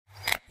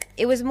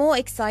it was more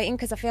exciting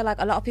because I feel like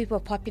a lot of people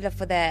are popular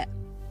for their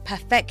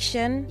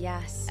perfection,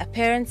 Yes,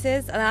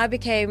 appearances, and I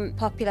became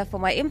popular for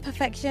my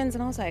imperfections,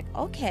 and I was like,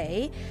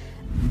 okay.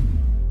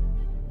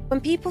 When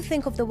people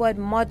think of the word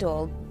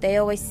model, they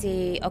always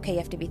see, okay, you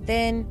have to be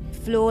thin,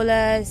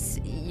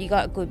 flawless, you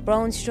got good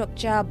bone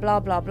structure,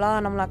 blah, blah, blah.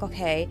 And I'm like,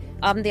 okay,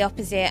 I'm the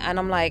opposite. And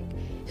I'm like,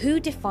 who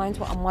defines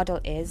what a model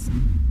is?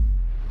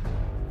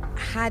 I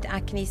had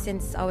acne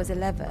since I was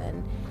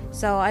 11.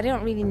 So I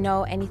didn't really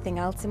know anything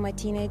else in my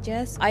teenage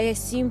years. I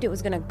assumed it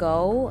was going to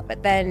go.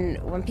 But then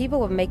when people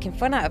were making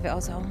fun out of it, I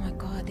was like, oh my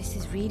God, this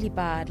is really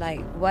bad.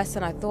 Like, worse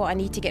than I thought. I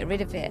need to get rid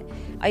of it.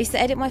 I used to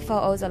edit my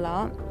photos a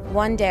lot.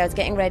 One day I was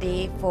getting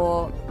ready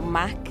for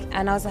Mac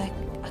and I was like,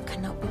 I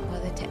cannot be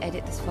bothered to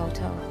edit this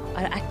photo.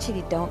 I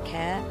actually don't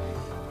care.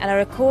 And I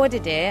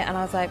recorded it and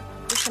I was like,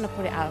 I'm just going to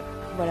put it out,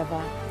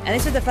 whatever. And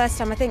this was the first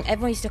time, I think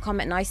everyone used to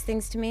comment nice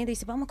things to me. They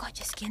used to say, oh my God,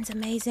 your skin's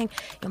amazing,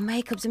 your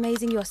makeup's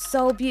amazing, you're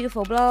so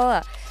beautiful, blah,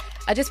 blah.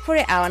 I just put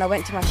it out and I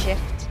went to my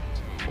shift.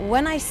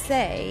 When I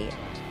say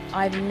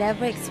I've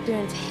never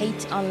experienced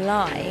hate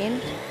online,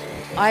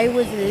 I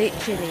was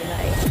literally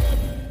like...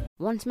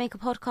 Want to make a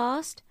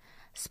podcast?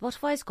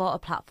 Spotify's got a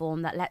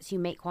platform that lets you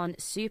make one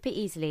super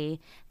easily,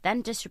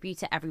 then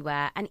distribute it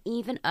everywhere and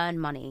even earn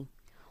money.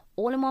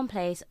 All in one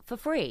place for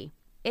free.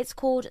 It's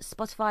called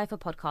Spotify for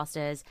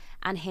Podcasters,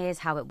 and here's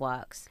how it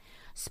works.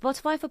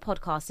 Spotify for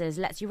Podcasters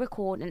lets you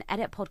record and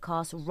edit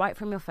podcasts right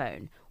from your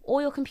phone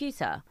or your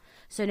computer.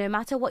 So no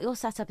matter what your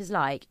setup is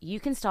like,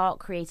 you can start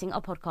creating a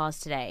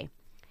podcast today.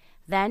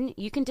 Then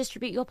you can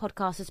distribute your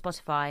podcast to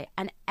Spotify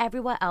and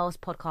everywhere else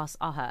podcasts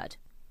are heard.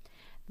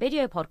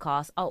 Video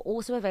podcasts are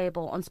also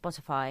available on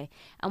Spotify,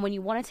 and when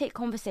you want to take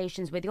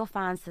conversations with your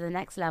fans to the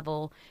next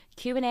level,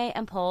 Q&A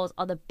and polls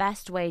are the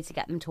best way to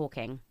get them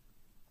talking.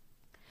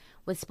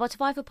 With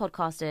Spotify for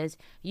Podcasters,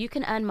 you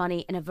can earn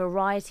money in a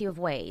variety of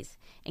ways,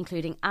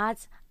 including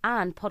ads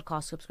and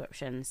podcast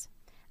subscriptions.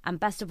 And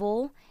best of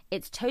all,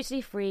 it's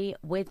totally free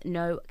with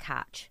no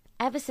catch.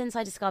 Ever since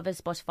I discovered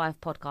Spotify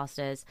for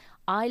Podcasters,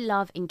 I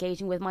love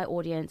engaging with my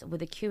audience with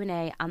the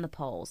Q&A and the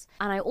polls.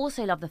 And I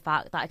also love the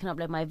fact that I can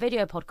upload my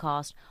video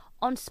podcast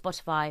onto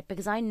Spotify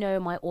because I know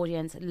my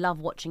audience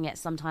love watching it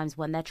sometimes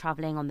when they're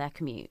traveling on their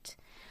commute.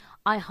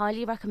 I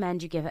highly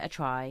recommend you give it a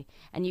try,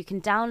 and you can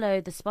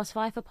download the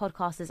Spotify for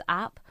Podcasters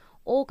app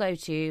or go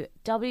to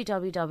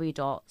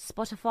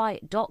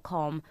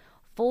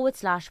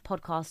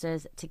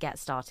www.spotify.com/podcasters to get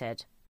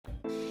started.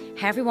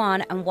 Hey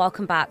everyone, and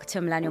welcome back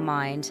to Millennial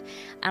Mind.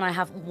 And I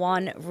have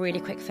one really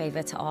quick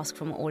favour to ask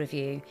from all of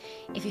you.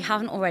 If you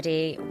haven't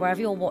already,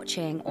 wherever you're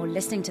watching or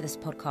listening to this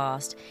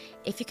podcast,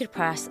 if you could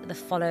press the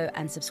follow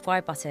and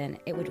subscribe button,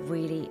 it would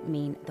really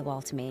mean the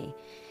world to me.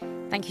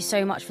 Thank you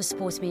so much for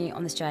supporting me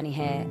on this journey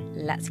here.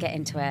 Let's get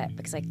into it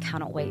because I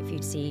cannot wait for you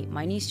to see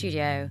my new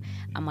studio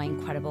and my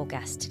incredible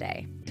guest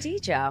today.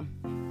 Kadeeja.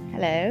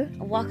 Hello.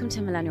 Welcome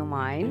to Millennial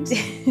Mind.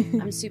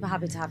 I'm super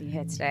happy to have you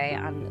here today.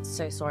 I'm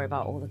so sorry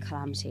about all the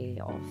calamity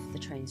of the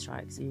train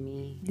strikes and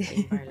me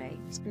being very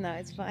late. No,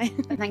 it's fine.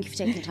 But thank you for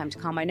taking the time to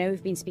come. I know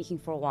we've been speaking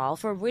for a while,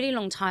 for a really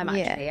long time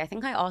actually. Yeah. I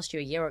think I asked you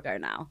a year ago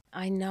now.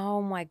 I know,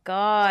 oh my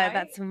God, Right?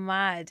 That's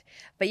mad.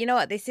 But you know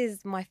what? This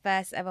is my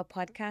first ever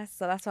podcast,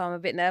 so that's why I'm a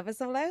bit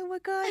nervous. I'm like, oh my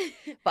God.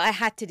 But I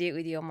had to do it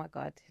with you. Oh my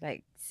God.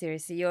 Like,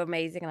 seriously, you're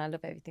amazing and I love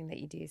everything that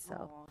you do.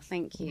 So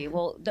thank you.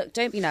 Well, look,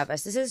 don't be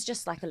nervous. This is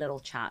just like a little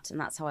chat, and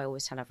that's how I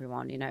always tell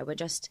everyone, you know, we're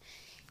just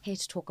here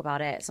to talk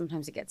about it.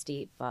 Sometimes it gets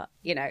deep, but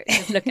you know,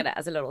 just look at it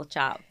as a little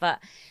chat. But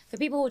for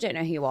people who don't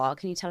know who you are,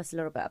 can you tell us a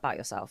little bit about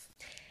yourself?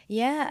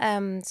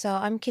 Yeah, so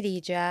I'm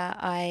Kadeeja.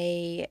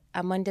 I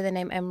am under the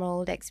name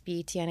Emerald X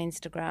Beauty on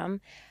Instagram,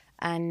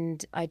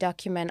 and I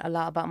document a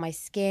lot about my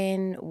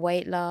skin,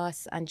 weight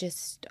loss, and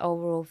just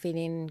overall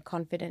feeling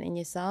confident in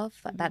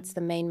yourself. Mm-hmm. That's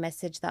the main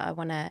message that I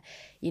want to,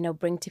 you know,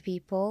 bring to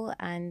people.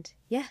 And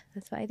yeah,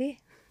 that's what I do.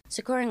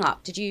 So growing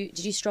up, did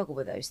you struggle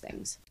with those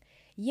things?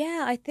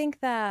 Yeah, I think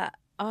that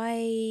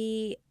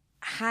I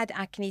had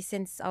acne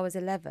since I was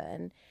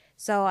 11.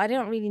 So I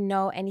didn't really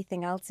know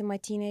anything else in my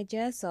teenage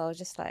years. So I was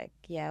just like,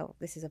 yeah,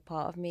 this is a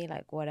part of me,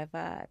 like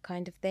whatever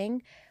kind of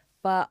thing.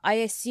 But I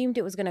assumed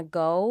it was going to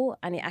go,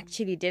 and it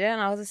actually didn't.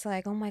 I was just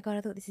like, oh my God,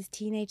 I thought this is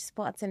teenage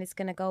spots and it's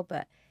going to go.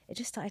 But it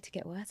just started to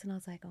get worse. And I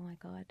was like, oh my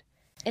God.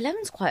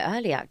 11's quite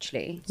early,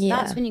 actually. So yeah.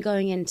 That's when you're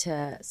going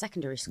into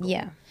secondary school.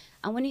 Yeah.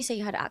 And when you say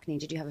you had acne,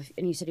 did you have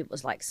and you said it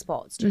was like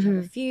spots. Did you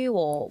have a few,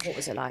 or what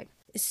was it like?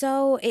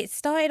 So it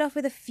started off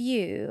with a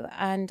few,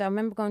 and I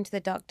remember going to the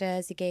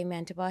doctors. He gave me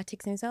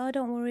antibiotics and he said, oh,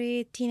 don't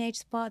worry, teenage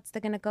spots, they're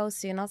going to go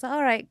soon. I was like,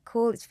 all right,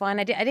 cool, it's fine.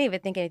 I didn't even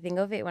think anything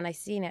of it when I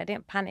seen it. I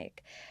didn't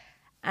panic.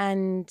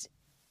 And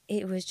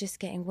it was just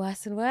getting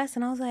worse and worse.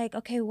 And I was like,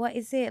 okay, what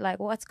is it? Like,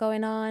 what's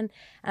going on?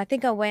 And I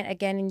think I went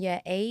again in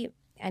year 8,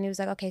 and he was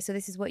like, okay, so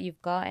this is what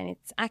you've got, and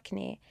it's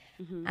acne.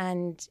 Mm-hmm.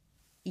 And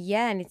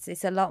yeah, and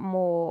it's a lot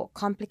more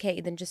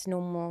complicated than just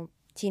normal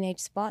teenage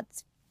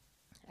spots.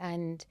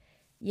 And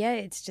yeah,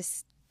 it's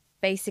just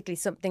basically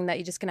something that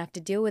you're just going to have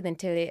to deal with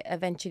until it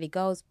eventually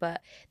goes.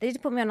 But they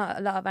did put me on a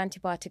lot of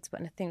antibiotics,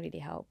 but nothing really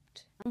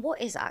helped. And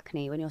what is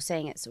acne when you're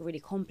saying it's really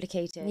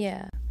complicated?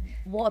 Yeah.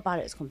 What about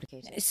it is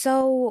complicated?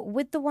 So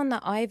with the one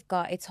that I've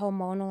got, it's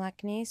hormonal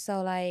acne.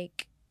 So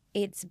like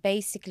it's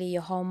basically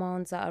your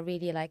hormones that are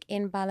really like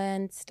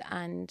imbalanced,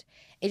 and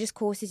it just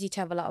causes you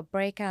to have a lot of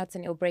breakouts,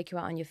 and it'll break you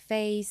out on your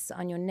face,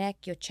 on your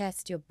neck, your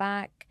chest, your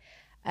back.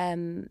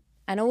 And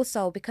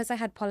also because I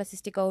had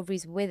polycystic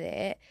ovaries with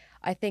it,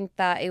 I think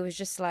that it was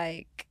just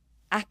like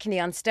acne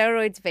on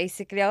steroids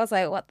basically. I was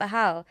like, what the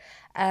hell?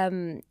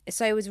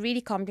 So it was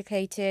really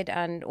complicated,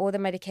 and all the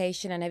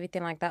medication and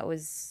everything like that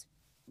was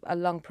a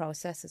long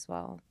process as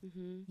well.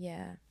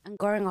 Yeah. And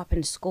growing up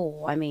in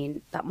school, I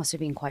mean, that must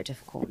have been quite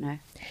difficult, no?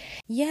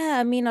 Yeah,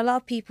 I mean, a lot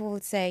of people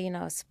would say,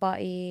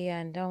 spotty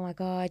and, oh my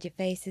God, your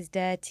face is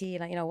dirty,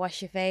 like,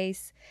 wash your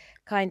face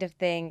kind of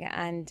thing.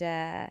 And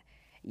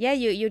yeah,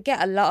 you'd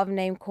get a lot of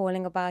name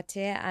calling about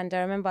it. And I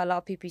remember a lot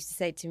of people used to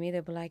say it to me,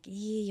 they'd be like,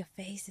 your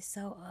face is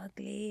so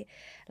ugly.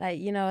 Like,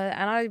 and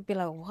I'd be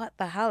like, what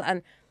the hell?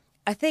 And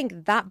I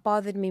think that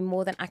bothered me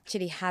more than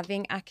actually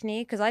having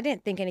acne, because I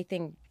didn't think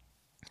anything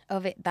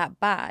of it that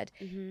bad.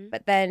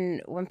 But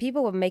then when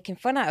people were making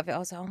fun out of it, I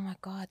was like, oh my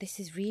God, this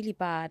is really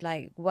bad,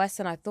 like worse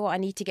than I thought. I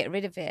need to get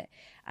rid of it.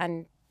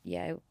 And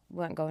yeah, it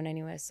weren't going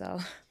anywhere. So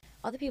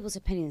other people's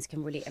opinions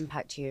can really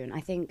impact you, and I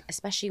think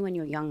especially when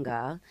you're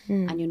younger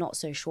and you're not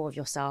so sure of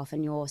yourself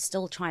and you're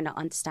still trying to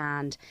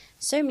understand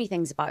so many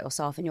things about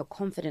yourself and your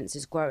confidence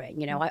is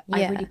growing. I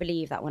really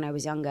believe that when I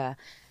was younger,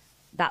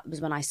 that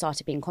was when I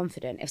started being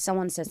confident. If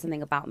someone said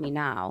something about me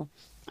now,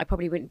 I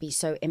probably wouldn't be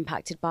so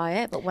impacted by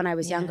it. But when I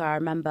was younger, I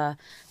remember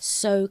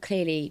so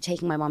clearly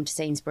taking my mum to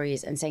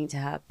Sainsbury's and saying to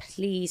her,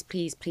 please,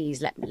 please,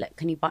 please, let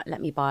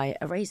me buy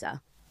a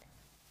razor?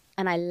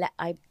 And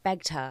I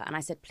begged her and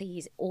I said,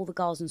 please, all the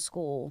girls in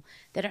school,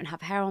 they don't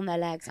have hair on their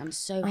legs. I'm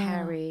so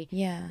hairy.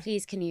 yeah.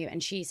 Please, can you?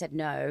 And she said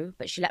no,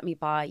 but she let me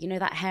buy,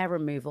 that hair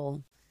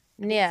removal.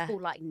 Yeah. It's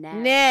called like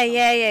Nair.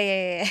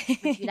 Yeah.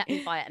 And she let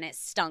me buy it and it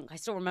stunk. I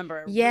still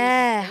remember it.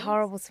 Yeah,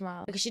 horrible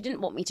smell. Because she didn't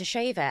want me to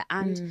shave it.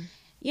 And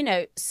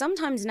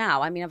sometimes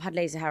now, I mean, I've had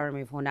laser hair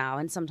removal now,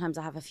 and sometimes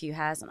I have a few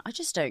hairs and I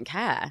just don't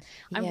care.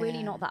 I'm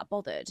really not that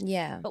bothered.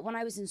 Yeah. But when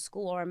I was in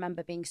school, I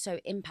remember being so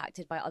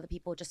impacted by other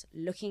people just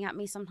looking at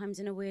me sometimes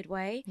in a weird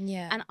way.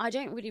 Yeah. And I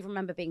don't really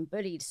remember being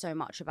bullied so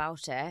much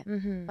about it.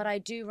 But I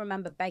do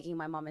remember begging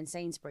my mum in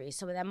Sainsbury's.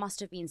 So there must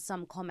have been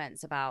some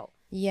comments about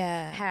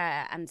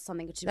hair and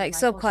something to do like with my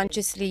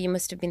subconsciously body. You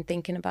must have been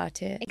thinking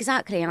about it.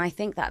 Exactly. And I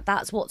think that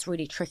that's what's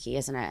really tricky,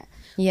 isn't it?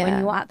 Yeah. When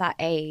you're at that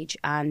age,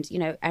 and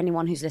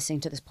anyone who's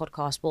listening to this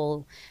podcast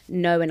will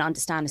know and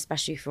understand,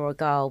 especially for a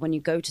girl, when you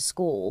go to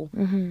school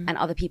and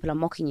other people are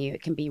mocking you,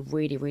 it can be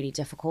really, really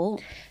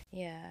difficult.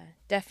 Yeah,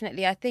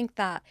 definitely. I think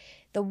that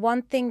the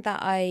one thing that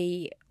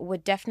I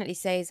would definitely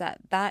say is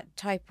that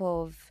type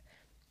of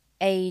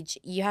age,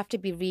 you have to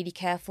be really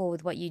careful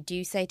with what you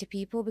do say to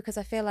people, because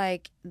I feel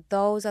like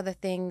those are the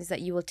things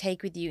that you will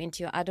take with you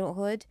into your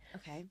adulthood.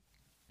 Okay.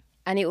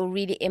 And it will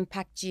really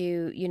impact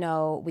you,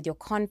 with your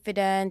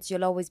confidence.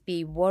 You'll always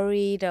be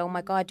worried, oh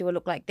my God, do I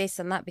look like this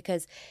and that?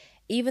 Because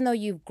even though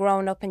you've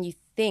grown up and you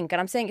think,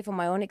 and I'm saying it from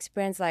my own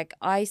experience, like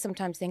I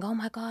sometimes think, oh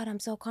my God, I'm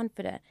so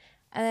confident.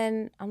 And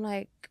then I'm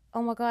like,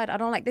 oh my God, I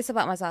don't like this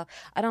about myself.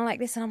 I don't like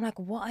this. And I'm like,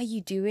 what are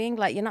you doing?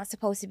 Like, you're not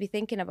supposed to be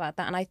thinking about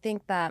that. And I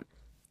think that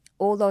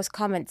all those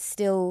comments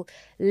still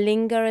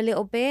linger a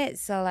little bit.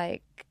 So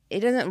like, it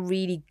doesn't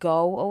really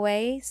go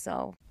away.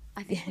 So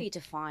I think we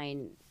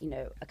define,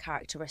 a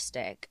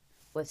characteristic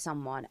with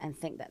someone and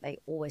think that they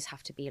always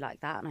have to be like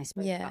that. And I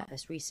spoke about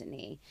this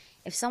recently.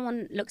 If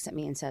someone looks at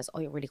me and says,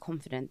 oh, you're really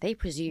confident, they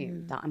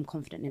presume that I'm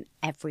confident in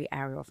every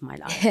area of my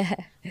life,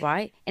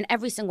 right? In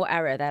every single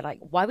area, they're like,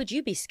 why would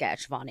you be scared,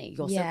 Shivani?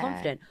 You're so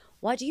confident.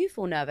 Why do you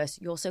feel nervous?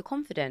 You're so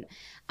confident.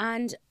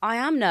 And I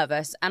am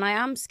nervous and I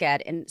am scared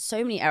in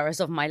so many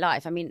areas of my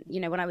life. I mean,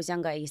 when I was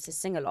younger, I used to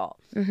sing a lot.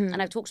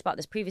 And I've talked about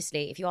this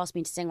previously. If you asked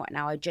me to sing right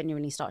now, I'd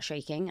genuinely start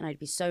shaking and I'd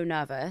be so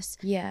nervous.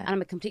 Yeah. And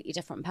I'm a completely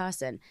different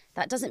person.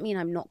 That doesn't mean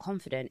I'm not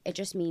confident. It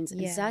just means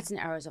in certain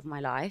areas of my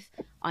life,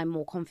 I'm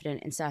more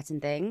confident in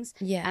certain things.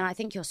 Yeah. And I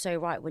think you're so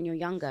right. When you're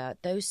younger,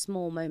 those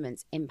small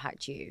moments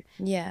impact you.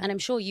 Yeah. And I'm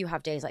sure you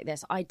have days like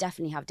this. I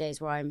definitely have days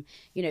where I'm,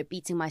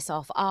 beating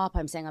myself up.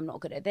 I'm saying I'm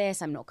not good at this.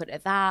 I'm not good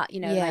at that.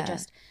 And I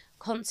just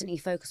constantly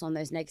focus on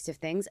those negative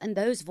things. And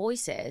those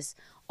voices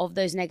of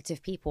those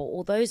negative people,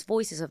 or those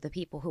voices of the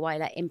people who I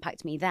let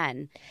impact me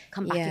then,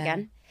 come back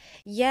again.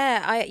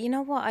 Yeah. You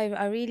know what?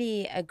 I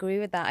really agree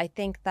with that. I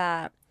think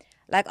that,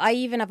 like, I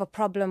even have a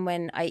problem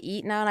when I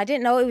eat now, and I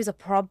didn't know it was a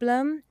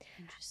problem.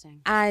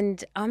 Interesting.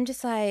 And I'm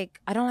just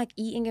like, I don't like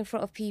eating in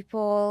front of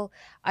people.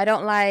 I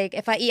don't like,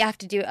 if I eat, I have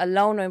to do it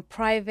alone or in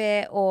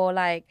private, or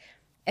like,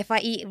 if I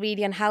eat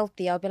really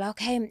unhealthy, I'll be like,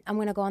 okay, I'm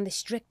going to go on this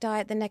strict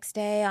diet the next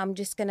day. I'm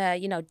just going to,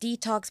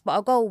 detox, but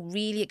I'll go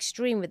really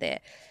extreme with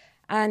it.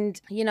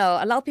 And,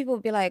 a lot of people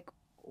will be like,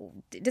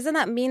 doesn't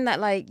that mean that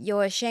like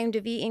you're ashamed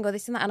of eating or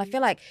this and that? And I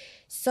feel like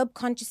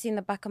subconsciously in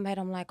the back of my head,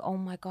 I'm like, oh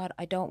my God,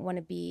 I don't want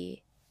to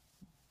be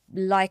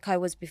like I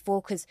was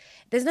before, because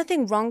there's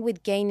nothing wrong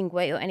with gaining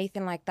weight or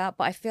anything like that.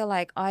 But I feel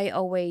like I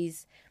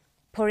always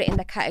put it in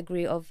the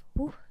category of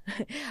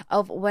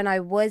of when I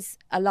was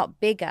a lot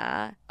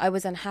bigger, I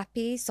was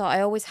unhappy. So I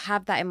always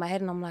have that in my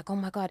head, and I'm like, oh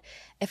my God,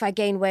 if I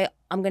gain weight,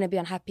 I'm going to be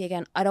unhappy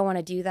again. I don't want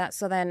to do that.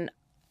 So then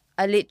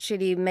I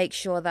literally make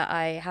sure that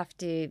I have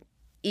to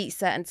eat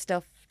certain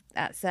stuff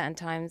at certain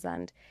times,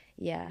 and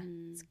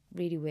it's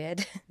really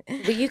weird.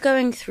 Were you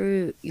going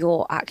through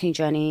your acne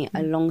journey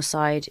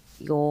alongside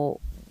your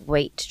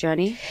weight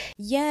journey?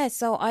 Yeah,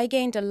 so I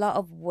gained a lot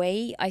of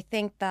weight. I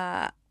think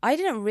that I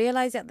didn't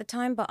realize at the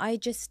time, but I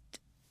just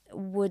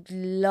would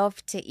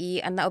love to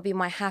eat, and that would be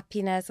my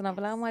happiness. And I'd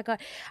be like, oh my God.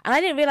 And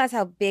I didn't realize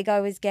how big I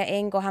was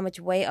getting or how much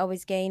weight I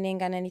was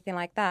gaining and anything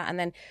like that. And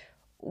then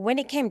when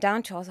it came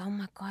down to it, I was like, oh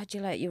my God,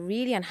 you're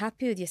really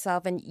unhappy with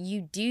yourself, and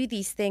you do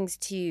these things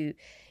to,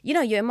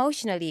 you're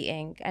emotional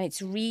eating, and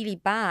it's really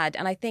bad.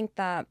 And I think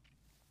that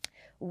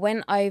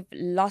when I've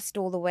lost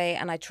all the weight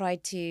and I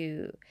tried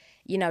to,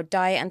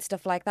 diet and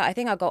stuff like that, I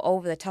think I got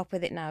over the top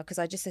with it now, because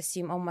I just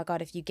assume, oh my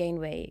God, if you gain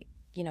weight,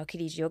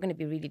 Kadeeja, you're going to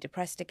be really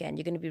depressed again.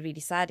 You're going to be really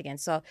sad again.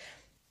 So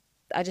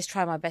I just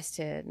try my best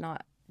to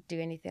not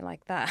do anything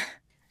like that.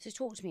 So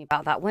talk to me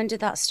about that. When did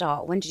that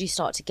start? When did you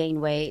start to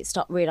gain weight,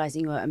 start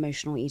realising you were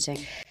emotional eating?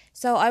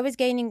 So I was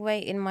gaining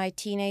weight in my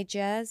teenage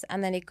years,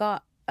 and then it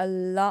got a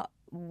lot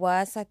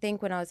worse, I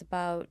think, when I was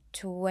about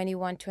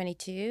 21,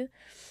 22.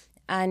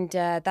 And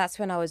that's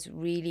when I was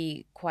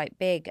really quite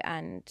big.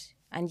 And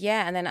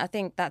then I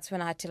think that's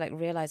when I had to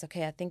realize,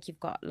 okay, I think you've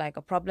got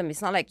a problem.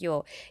 It's not like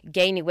you're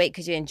gaining weight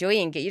because you're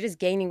enjoying it. You're just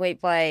gaining weight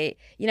by,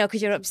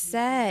 because you're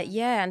upset.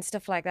 Yeah, and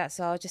stuff like that.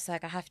 So I was just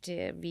like, I have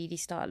to really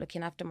start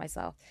looking after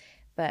myself.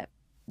 But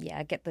yeah,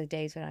 I get the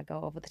days when I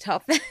go over the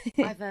top.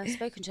 I've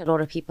spoken to a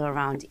lot of people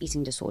around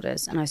eating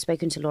disorders, and I've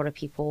spoken to a lot of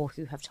people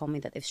who have told me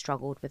that they've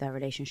struggled with their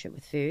relationship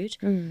with food.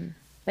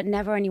 But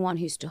never anyone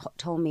who's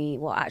told me,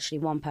 well, actually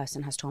one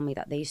person has told me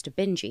that they used to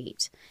binge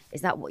eat.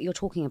 Is that what you're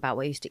talking about,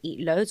 where you used to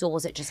eat loads, or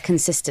was it just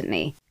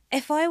consistently?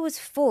 If I was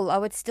full, I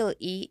would still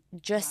eat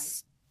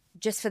just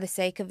for the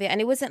sake of it.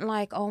 And it wasn't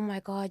like, oh my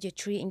God, you're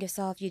treating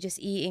yourself, you're just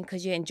eating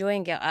because you're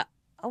enjoying it. I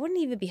wouldn't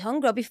even be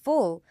hungry, I'd be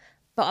full.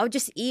 But I would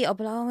just eat. I'll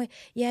be like, oh,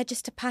 yeah,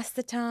 just to pass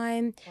the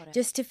time,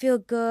 just to feel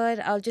good.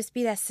 I'll just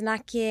be there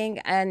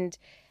snacking, and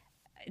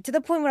to the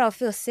point where I'll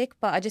feel sick,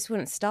 but I just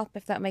wouldn't stop,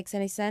 if that makes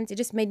any sense. It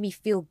just made me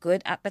feel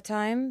good at the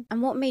time.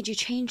 And what made you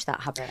change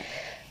that habit?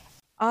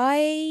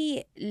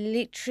 I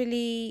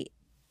literally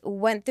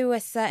went through a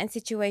certain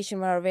situation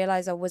where I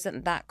realized I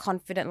wasn't that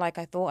confident like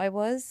I thought I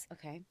was.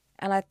 Okay.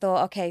 And I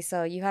thought, okay,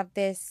 so you have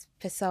this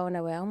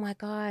persona where, oh my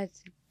God,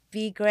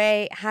 be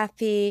great,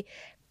 happy,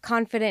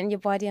 confident in your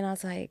body. And I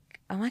was like,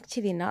 I'm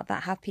actually not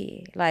that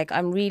happy.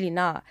 I'm really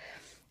not.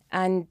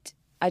 And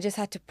I just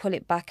had to pull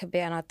it back a bit,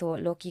 and I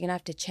thought, look, you're going to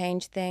have to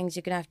change things.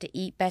 You're going to have to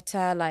eat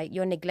better.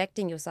 You're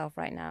neglecting yourself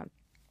right now.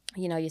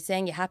 You're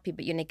saying you're happy,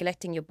 but you're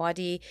neglecting your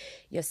body,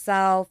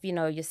 yourself,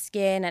 your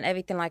skin and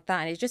everything like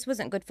that. And it just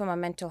wasn't good for my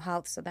mental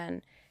health. So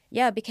then,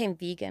 I became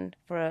vegan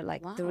for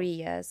 3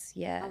 years.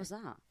 Yeah. How was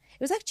that?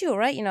 It was actually all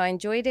right. I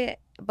enjoyed it,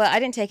 but I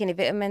didn't take any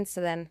vitamins.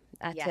 So then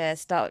I had to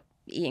start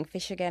eating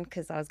fish again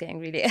because I was getting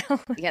really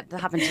ill. Yeah, that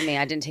happened to me.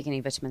 I didn't take any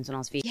vitamins when I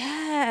was vegan.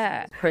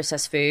 Yeah.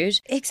 Processed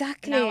food.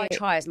 Exactly. Now I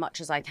try as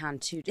much as I can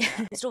to do that.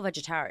 I'm still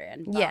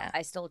vegetarian, but yeah.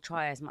 I still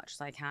try as much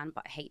as I can,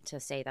 but I hate to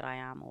say that I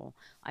am or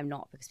I'm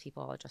not, because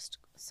people are just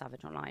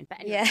savage online.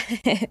 But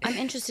anyway, I'm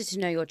interested to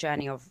know your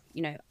journey of,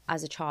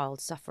 as a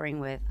child suffering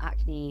with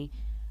acne,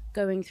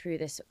 going through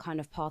this kind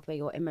of path where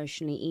you're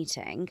emotionally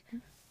eating.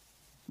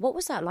 What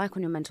was that like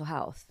on your mental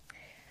health?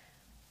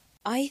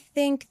 I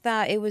think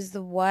that it was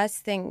the worst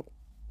thing.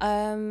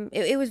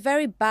 It was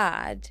very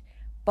bad,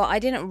 but I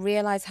didn't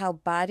realize how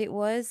bad it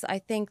was. I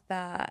think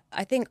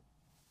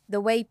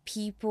the way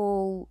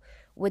people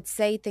would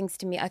say things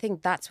to me, I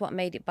think that's what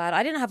made it bad.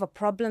 I didn't have a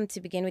problem to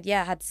begin with.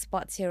 Yeah, I had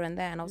spots here and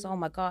there, and I was, oh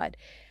my God.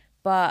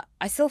 But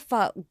I still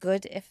felt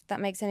good, if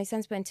that makes any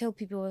sense. But until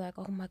people were like,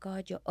 oh my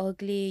God, you're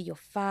ugly, you're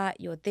fat,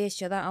 you're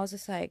this, you're that, I was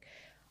just like,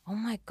 oh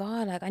my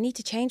God, I need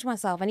to change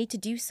myself. I need to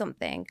do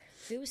something.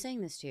 Who was saying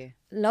this to you?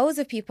 Loads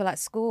of people at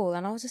school.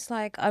 And I was just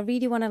like, I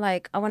really want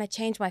to I want to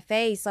change my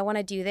face. I want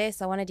to do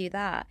this. I want to do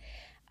that.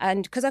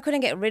 And because I couldn't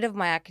get rid of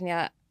my acne,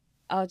 I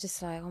was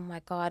just like, oh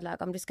my God,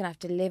 I'm just going to have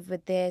to live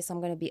with this. I'm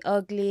going to be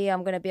ugly.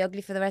 I'm going to be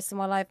ugly for the rest of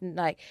my life. And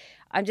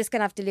I'm just going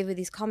to have to live with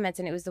these comments.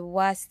 And it was the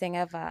worst thing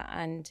ever.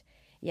 And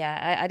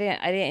yeah, I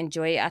didn't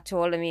enjoy it at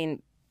all. I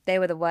mean, they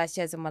were the worst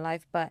years of my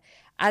life. But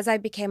as I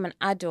became an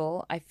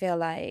adult, I feel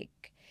like,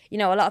 a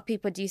lot of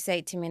people do say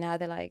it to me now.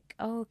 They're like,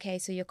 oh, okay,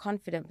 so you're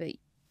confident, but,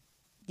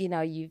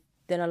 you've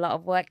done a lot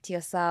of work to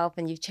yourself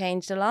and you've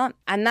changed a lot.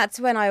 And that's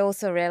when I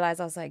also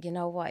realized, I was like, you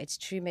know what, it's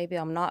true. Maybe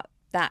I'm not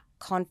that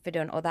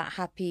confident or that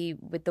happy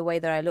with the way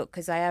that I look,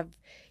 because I have,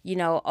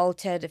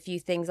 altered a few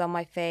things on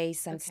my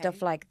face and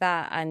stuff like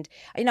that. And,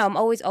 I'm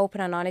always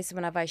open and honest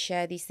whenever I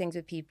share these things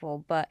with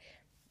people. But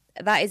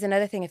that is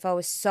another thing. If I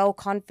was so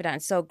confident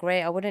and so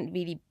great, I wouldn't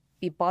really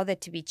be bothered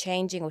to be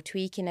changing or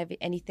tweaking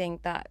anything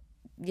that,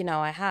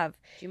 I have.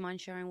 Do you mind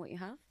sharing what you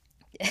have?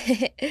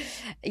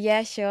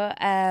 Yeah, sure.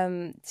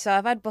 So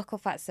I've had buccal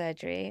fat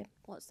surgery.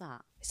 What's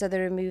that? So they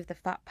remove the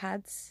fat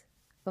pads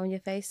from your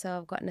face, so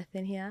I've got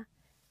nothing here.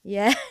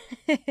 Yeah.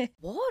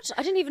 What?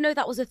 I didn't even know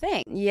that was a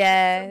thing.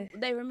 Yeah. So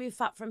they remove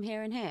fat from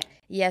here and here.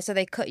 Yeah, so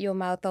they cut your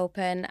mouth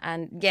open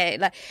and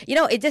like,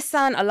 it just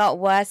sounds a lot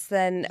worse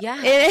than... Yeah.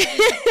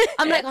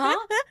 I'm like, huh?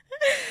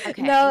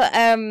 Okay.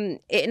 No,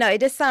 it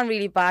does sound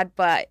really bad,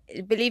 but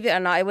believe it or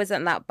not, it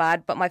wasn't that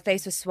bad. But my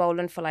face was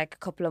swollen for like a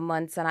couple of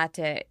months, and I had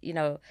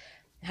to,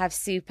 have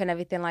soup and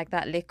everything like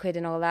that, liquid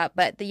and all that.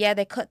 But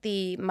they cut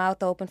the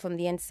mouth open from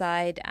the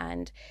inside,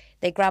 and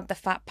they grab the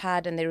fat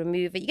pad and they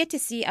remove it. You get to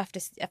see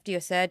after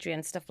your surgery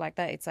and stuff like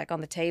that. It's like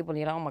on the table, and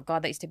you're like, oh my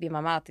God, that used to be in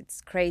my mouth.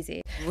 It's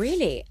crazy.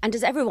 Really? And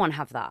does everyone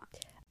have that?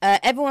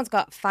 Everyone's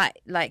got fat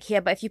like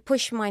here, but if you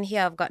push mine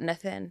here, I've got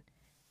nothing.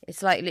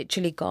 It's like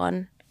literally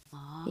gone.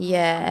 Oh,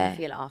 Yeah. I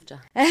feel it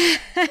after.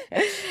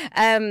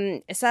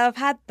 So I've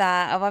had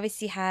that. I've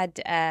obviously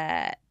had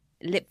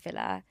lip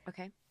filler.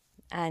 Okay.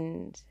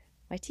 And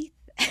my teeth.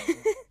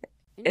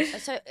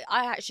 So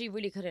I actually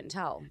really couldn't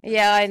tell.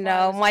 Yeah, I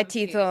know. My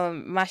teeth were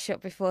mashed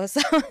up before.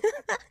 So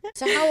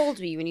how old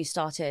were you when you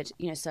started,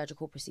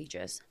 surgical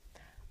procedures?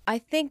 I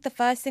think the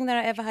first thing that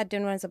I ever had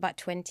done was about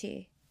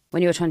 20.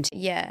 When you were 20?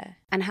 Yeah.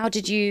 And how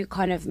did you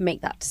kind of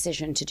make that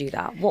decision to do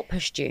that? What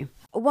pushed you?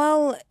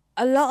 Well,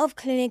 a lot of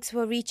clinics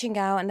were reaching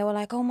out and they were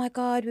like, oh my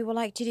God, we would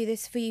like to do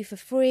this for you for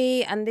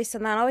free and this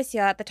and that. And obviously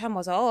at the time I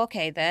was like, oh,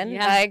 okay then.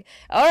 Yeah. Like,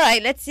 all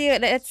right, let's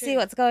see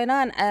what's going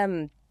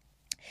on.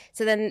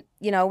 So then,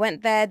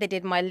 went there, they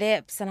did my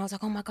lips and I was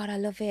like, oh my God, I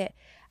love it.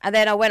 And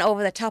then I went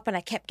over the top and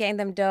I kept getting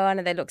them done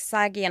and they looked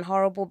saggy and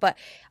horrible. But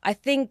I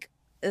think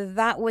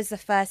that was the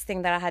first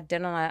thing that I had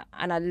done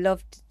and I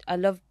loved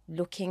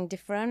looking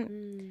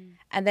different.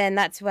 And then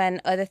that's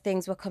when other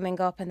things were coming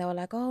up and they were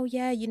like, oh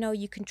yeah,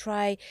 you can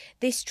try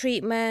this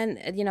treatment,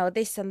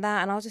 this and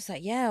that. And I was just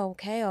like, yeah,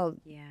 okay, I'll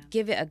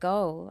give it a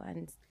go.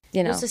 And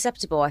you're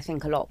susceptible, I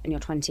think, a lot in your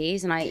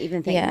 20s, and I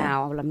even think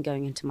now, well, I'm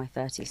going into my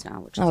 30s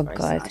now, which is very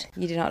sad.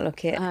 You do not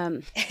look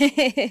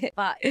it.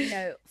 But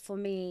for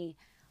me,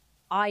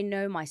 I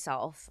know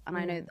myself, and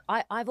I know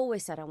I've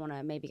always said I want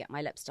to maybe get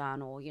my lips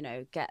done, or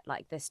get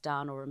like this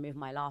done, or remove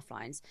my laugh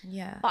lines.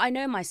 Yeah. But I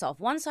know myself.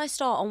 Once I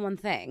start on one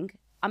thing,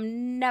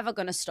 I'm never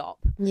gonna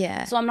stop.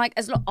 Yeah. So I'm like,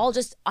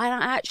 I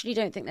actually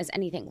don't think there's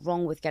anything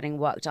wrong with getting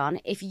work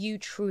done if you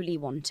truly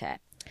want it.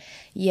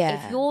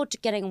 Yeah. If you're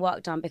getting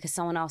work done because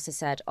someone else has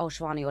said, oh,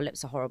 Shivani, your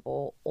lips are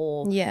horrible.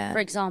 Or, for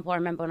example, I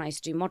remember when I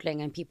used to do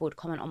modelling and people would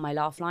comment on my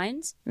laugh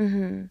lines.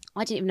 Mm-hmm.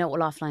 I didn't even know what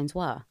laugh lines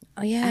were.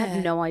 Oh, yeah. I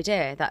had no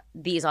idea that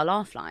these are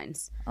laugh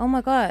lines. Oh,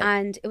 my God.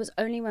 And it was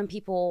only when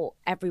people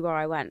everywhere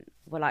I went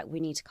were like, we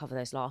need to cover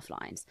those laugh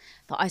lines,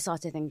 that I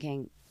started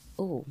thinking,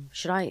 oh,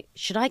 should I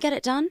get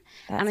it done?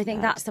 And I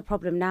think that's the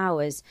problem now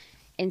is,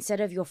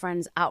 instead of your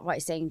friends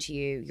outright saying to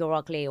you, you're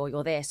ugly or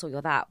you're this or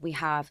you're that, we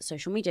have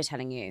social media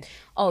telling you,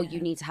 oh, you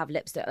need to have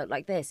lips that look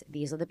like this.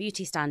 These are the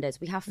beauty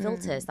standards. We have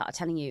filters that are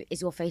telling you,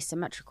 is your face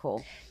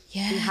symmetrical?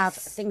 Yes. We have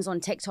things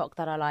on TikTok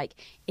that are like,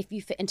 if you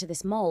fit into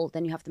this mold,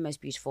 then you have the most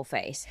beautiful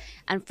face.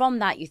 And from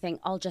that, you think,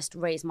 I'll just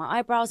raise my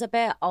eyebrows a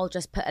bit. I'll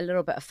just put a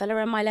little bit of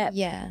filler in my lip.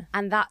 Yeah.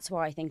 And that's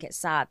where I think it's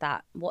sad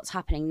that what's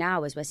happening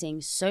now is we're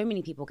seeing so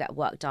many people get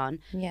work done.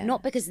 Yeah.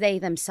 Not because they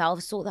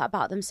themselves thought that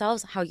about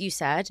themselves, how you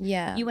said.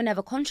 Yeah. You were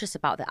never conscious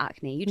about the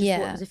acne. You just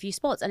thought it was a few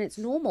spots. And it's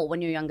normal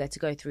when you're younger to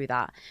go through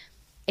that.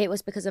 It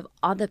was because of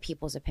other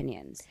people's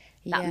opinions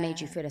that made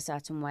you feel a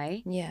certain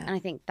way. Yeah. And I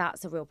think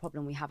that's a real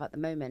problem we have at the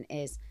moment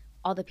is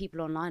other people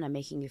online are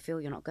making you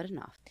feel you're not good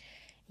enough.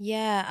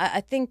 Yeah,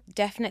 I think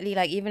definitely,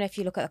 like, even if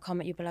you look at the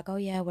comment, you'll be like, oh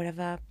yeah,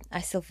 whatever,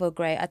 I still feel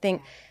great. I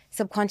think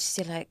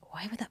subconsciously you're like,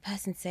 why would that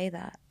person say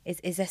that?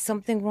 Is there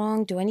something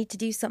wrong? Do I need to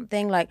do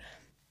something? Like,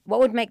 what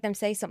would make them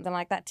say something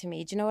like that to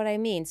me? Do you know what I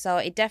mean? So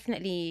it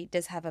definitely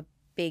does have a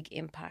big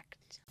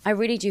impact. I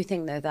really do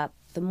think, though, that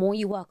the more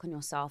you work on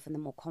yourself and the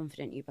more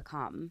confident you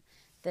become,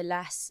 the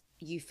less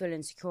you feel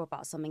insecure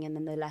about something and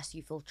then the less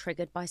you feel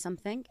triggered by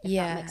something, if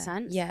that makes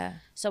sense. Yeah.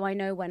 So I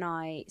know when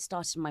I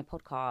started my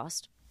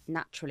podcast,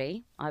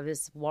 naturally, I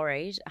was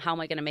worried, how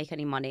am I going to make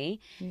any money?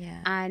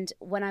 Yeah. And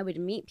when I would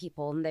meet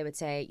people and they would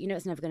say,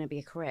 it's never going to be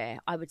a career,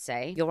 I would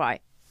say, you're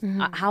right.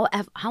 Mm-hmm.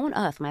 How on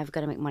earth am I ever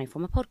going to make money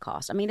from a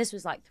podcast? I mean, this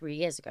was like 3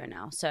 years ago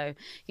now. So,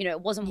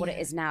 it wasn't what it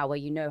is now where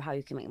you know how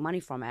you can make money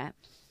from it.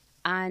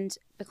 And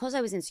because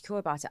I was insecure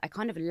about it, I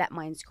kind of let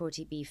my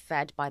insecurity be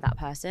fed by that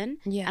person.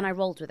 Yeah. And I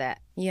rolled with it.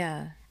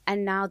 Yeah.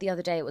 And now the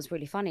other day, it was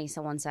really funny.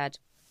 Someone said,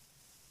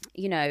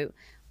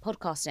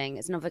 podcasting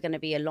is never going to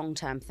be a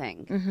long-term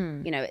thing.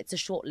 Mm-hmm. It's a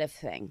short-lived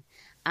thing.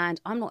 And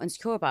I'm not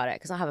insecure about it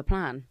because I have a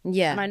plan.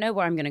 Yeah. And I know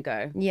where I'm going to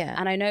go. Yeah.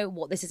 And I know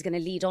what this is going to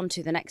lead on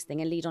to the next thing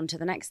and lead on to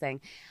the next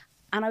thing.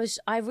 And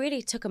I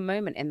really took a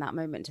moment in that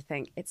moment to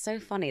think, it's so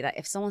funny that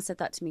if someone said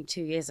that to me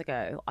 2 years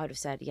ago, I would have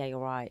said, yeah, you're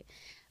right.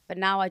 But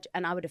now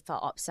I would have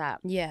felt upset.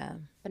 Yeah.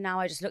 But now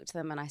I just looked at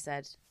them and I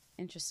said,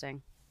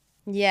 interesting.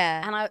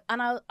 Yeah.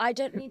 And I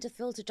don't need to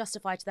feel to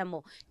justify to them,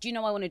 well, do you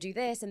know I want to do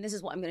this and this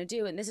is what I'm going to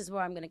do and this is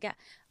where I'm going to get.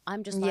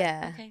 I'm just like,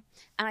 Yeah. okay.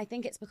 And I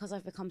think it's because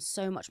I've become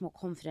so much more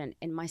confident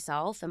in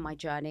myself and my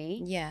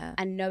journey. Yeah.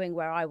 And knowing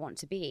where I want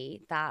to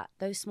be, that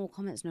those small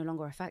comments no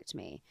longer affect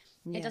me.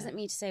 Yeah. It doesn't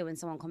mean to say when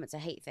someone comments a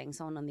hate thing.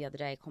 Someone on the other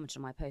day commented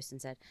on my post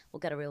and said, well,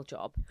 get a real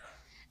job.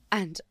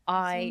 And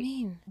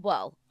they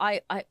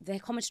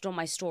commented on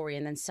my story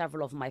and then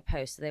several of my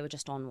posts. So they were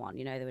just on one,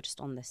 you know, they were just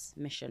on this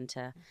mission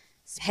to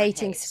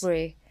hating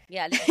spree.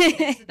 Yeah,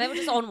 they were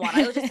just on one.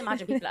 I would just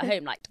imagine people at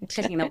home like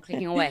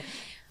clicking away.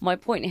 My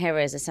point here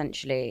is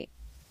essentially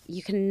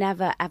you can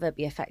never ever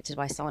be affected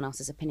by someone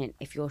else's opinion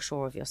if you're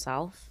sure of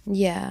yourself.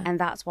 Yeah. And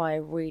that's why I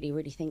really,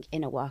 really think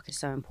inner work is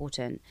so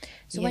important.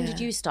 So when did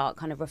you start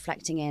kind of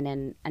reflecting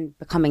in and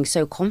becoming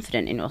so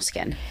confident in your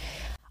skin?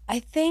 I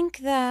think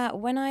that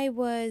when I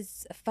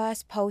was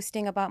first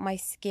posting about my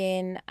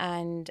skin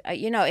and,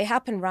 you know, it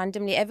happened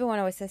randomly. Everyone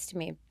always says to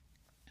me,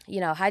 you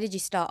know, how did you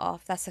start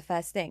off? That's the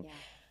first thing. Yeah.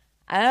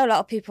 I know a lot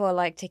of people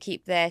like to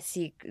keep their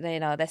secret, you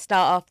know, they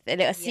start off a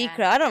little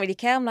secret. I don't really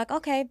care. I'm like,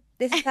 okay,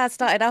 this is how it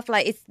started off.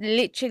 Like, it's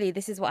literally,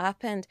 this is what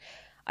happened.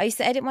 I used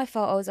to edit my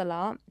photos a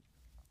lot.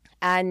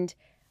 And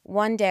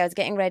one day I was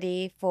getting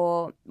ready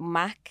for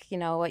MAC, you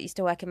know, I used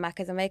to work in MAC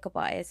as a makeup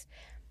artist.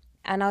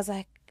 And I was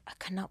like, I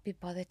cannot be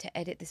bothered to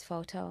edit this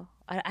photo.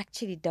 I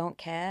actually don't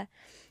care.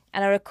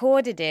 And I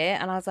recorded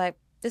it and I was like,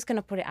 just going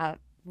to put it out,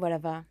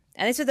 whatever.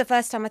 And this was the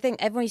first time, I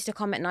think everyone used to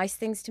comment nice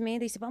things to me.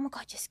 They said, oh my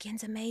God, your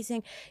skin's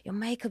amazing. Your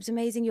makeup's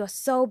amazing. You're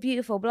so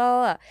beautiful, blah,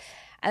 blah.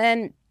 And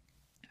then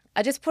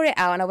I just put it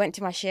out and I went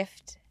to my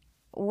shift.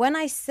 When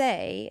I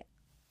say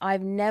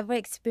I've never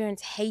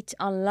experienced hate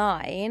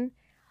online,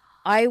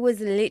 I was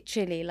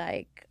literally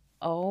like,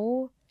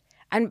 oh.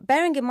 And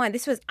bearing in mind,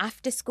 this was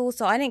after school,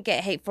 so I didn't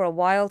get hate for a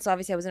while. So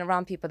obviously I wasn't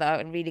around people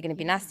that are really going to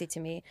be nasty to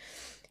me.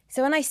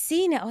 So when I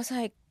seen it, I was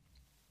like,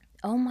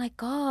 oh my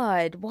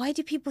God, why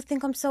do people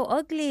think I'm so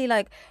ugly?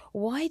 Like,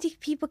 why do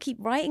people keep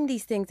writing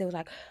these things? They were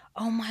like,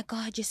 oh my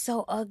God, you're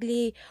so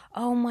ugly.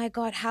 Oh my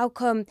God, how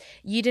come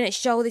you didn't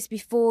show this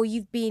before?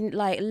 You've been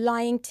like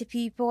lying to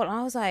people. And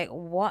I was like,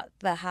 what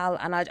the hell?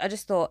 And I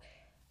just thought,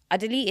 I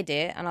deleted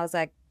it and I was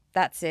like,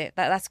 that's it.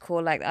 That's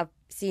cool. Like, I've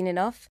seen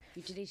enough.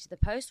 You deleted the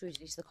post or you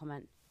deleted the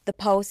comment? The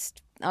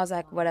post. I was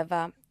like,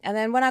 whatever. And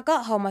then when I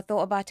got home, I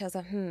thought about it. I was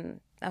like,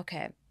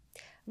 okay.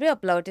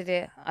 Re-uploaded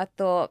it. I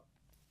thought,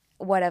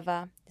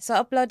 whatever. So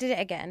I uploaded it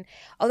again.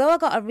 Although I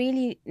got a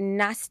really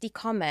nasty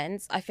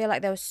comments, I feel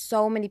like there were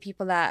so many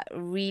people that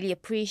really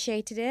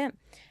appreciated it.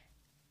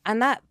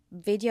 And that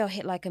video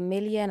hit like 1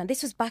 million. And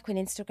this was back when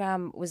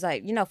Instagram was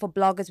like, you know, for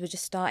bloggers were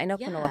just starting up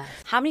and all.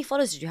 How many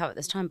followers did you have at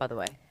this time, by the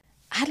way?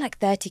 I had like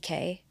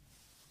 30K.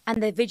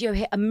 And the video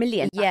hit 1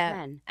 million back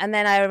then. And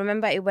then I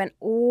remember it went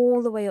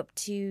all the way up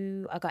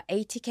to, I got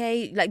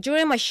 80K. Like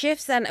during my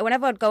shifts and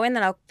whenever I'd go in,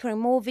 then I'll put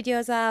more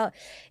videos out.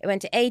 It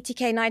went to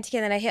 80K, 90K,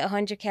 and then I hit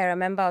 100K. I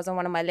remember I was on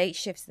one of my late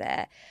shifts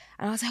there.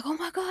 And I was like, oh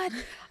my God,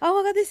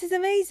 this is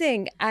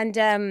amazing. And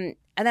then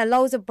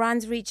loads of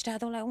brands reached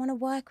out. They were like, I want to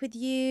work with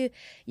you.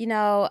 You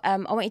know, I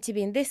want you to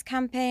be in this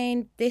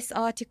campaign, this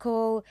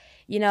article,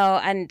 you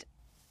know, and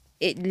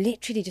it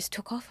literally just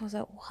took off. I was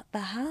like, what the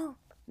hell?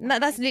 No,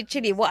 that's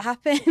literally what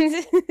happened.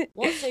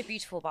 What's so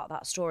beautiful about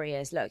that story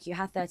is, look, you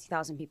had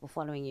 30,000 people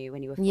following you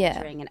when you were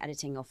filtering and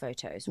editing your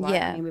photos, right?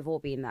 Yeah. I mean, we've all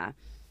been there.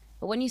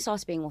 But when you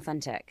started being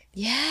authentic,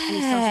 and you started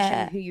yeah,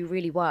 showing who you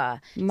really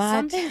were,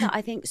 something that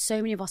I think so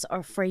many of us are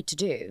afraid to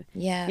do.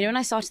 Yeah. You know, when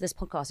I started this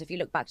podcast, if you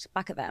look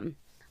back at them,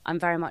 I'm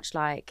very much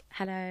like,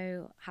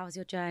 hello, how's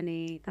your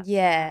journey? That's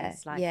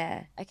nice.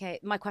 Like, okay,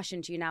 my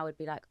question to you now would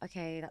be like,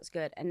 okay, that's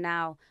good. And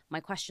now my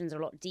questions are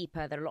a lot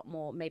deeper. They're a lot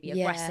more maybe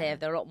aggressive.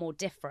 They're a lot more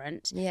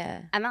different.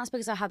 Yeah. And that's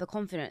because I have the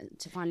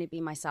confidence to finally be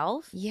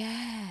myself.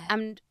 Yeah.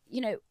 And, you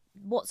know,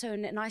 what's so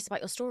nice about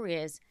your story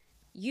is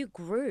you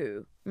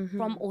grew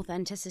from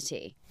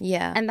authenticity.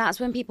 Yeah. And that's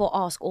when people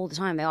ask all the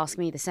time, they ask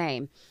me the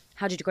same,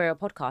 how did you grow your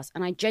podcast?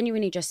 And I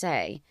genuinely just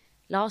say,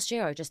 last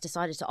year, I just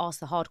decided to ask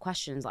the hard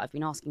questions that I've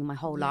been asking my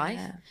whole life.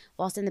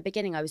 Whilst in the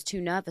beginning, I was too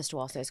nervous to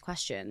ask those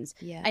questions.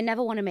 Yeah. I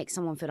never want to make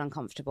someone feel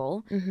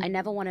uncomfortable. I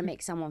never want to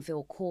make someone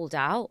feel called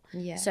out.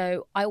 Yeah.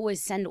 So I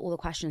always send all the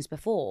questions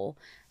before.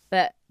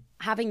 But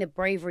having the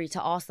bravery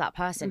to ask that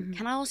person,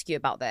 can I ask you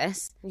about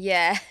this?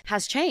 Yeah.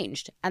 Has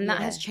changed. And that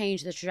has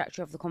changed the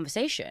trajectory of the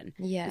conversation.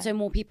 Yeah. And so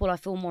more people, I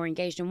feel more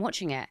engaged in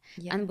watching it.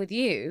 Yeah. And with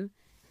you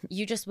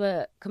just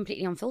were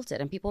completely unfiltered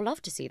and people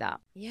love to see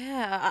that.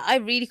 Yeah, I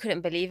really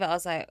couldn't believe it. I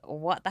was like,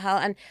 what the hell?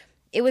 And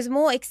it was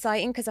more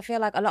exciting because I feel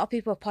like a lot of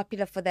people are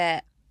popular for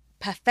their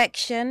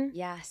perfection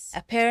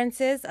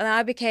appearances. And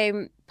I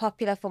became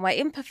popular for my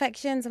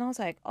imperfections. And I was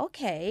like,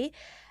 okay.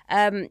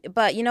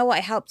 But you know what?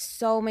 It helped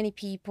so many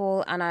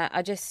people. And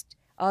I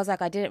was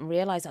like, I didn't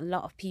realize a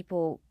lot of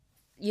people,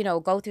 you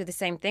know, go through the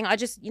same thing.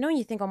 You know, when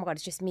you think, oh my God,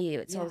 it's just me.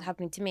 It's all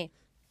happening to me.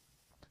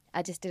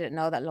 I just didn't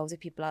know that loads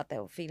of people out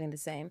there were feeling the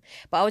same.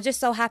 But I was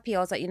just so happy. I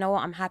was like, you know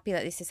what? I'm happy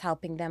that this is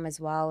helping them as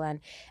well. And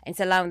it's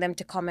allowing them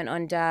to comment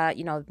under,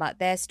 you know, about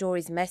their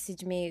stories,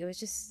 message me. It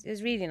was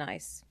really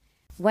nice.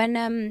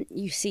 When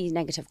you see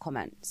negative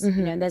comments,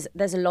 you know,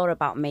 there's a lot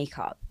about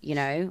makeup, you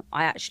know.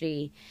 I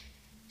actually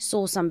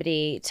saw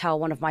somebody tell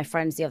one of my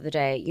friends the other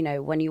day, you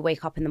know, when you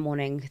wake up in the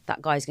morning,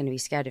 that guy's going to be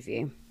scared of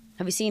you.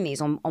 Have you seen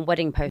these on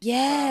wedding posters?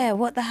 Yeah,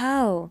 what the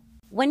hell?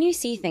 When you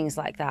see things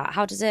like that,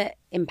 how does it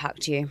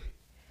impact you?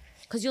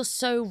 Because you're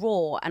so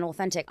raw and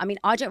authentic. I mean,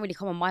 I don't really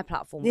come on my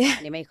platform with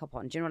any makeup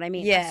on. Do you know what I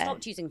mean? Yeah. I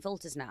stopped using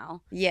filters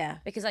now. Yeah.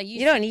 Because I used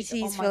You don't to need use to it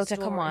use on my filter,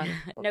 story. come on.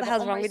 What the but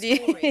hell's on wrong my with you?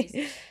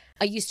 stories,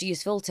 I used to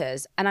use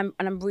filters, and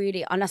I'm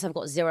really, unless I've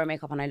got zero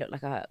makeup and I look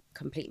like a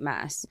complete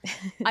mess,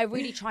 I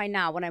really try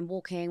now when I'm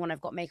walking, when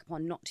I've got makeup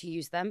on, not to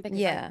use them, because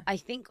I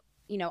think,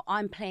 you know,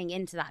 I'm playing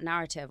into that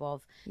narrative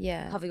of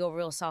cover your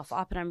real self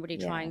up, and I'm really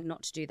trying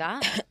not to do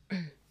that.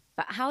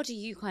 But how do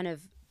you kind of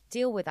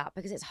deal with that?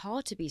 Because it's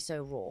hard to be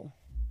so raw.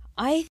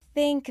 I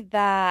think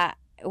that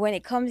when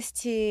it comes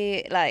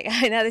to, like,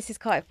 I know this is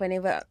quite funny,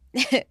 but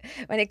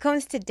when it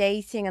comes to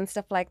dating and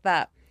stuff like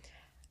that,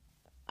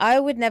 I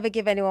would never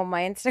give anyone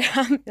my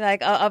Instagram.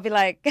 Like, I'll be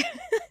like...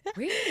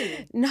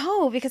 Really?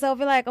 No, because I'll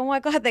be like, oh my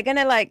God, they're going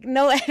to like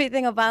know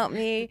everything about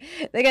me.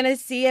 They're going to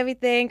see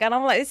everything. And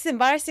I'm like, this is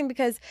embarrassing,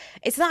 because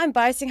it's not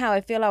embarrassing how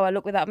I feel, how I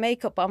look without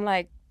makeup. But I'm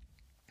like,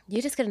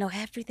 you're just going to know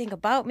everything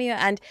about me.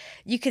 And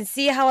you can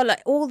see how I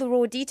like all the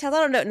raw details.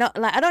 I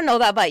don't know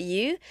that about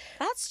you.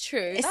 That's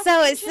true. That's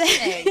so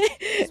interesting.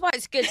 That's why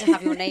it's good to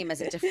have your name as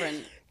a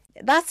different...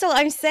 That's what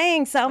I'm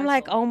saying. So I'm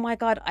like, oh my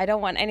God, I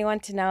don't want anyone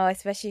to know,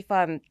 especially if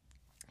I'm,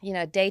 you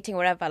know, dating or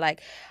whatever.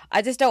 Like,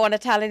 I just don't want to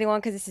tell anyone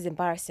because this is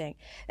embarrassing.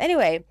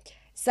 Anyway,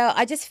 so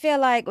I just feel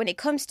like when it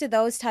comes to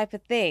those type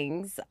of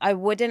things, I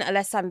wouldn't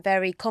unless I'm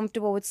very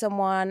comfortable with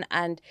someone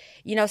and,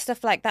 you know,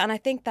 stuff like that. And I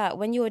think that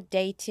when you're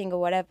dating or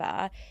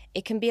whatever,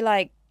 it can be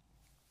like,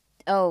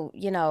 oh,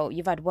 you know,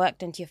 you've had work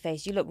done to your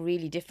face. You look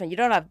really different. You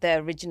don't have the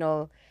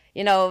original,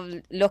 you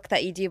know, look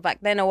that you do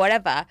back then or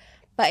whatever.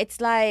 But it's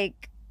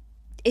like,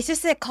 it's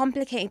just a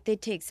complicated thing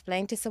to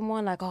explain to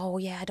someone. Like, oh,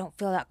 yeah, I don't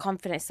feel that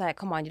confident. It's like,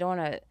 come on, you don't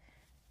want to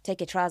take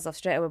your trousers off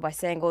straight away by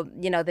saying, well,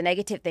 you know, the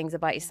negative things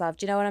about yourself.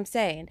 Do you know what I'm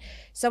saying?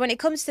 So when it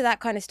comes to that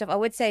kind of stuff, I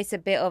would say it's a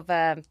bit of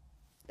a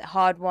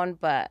hard one,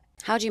 but...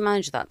 How do you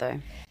manage that, though?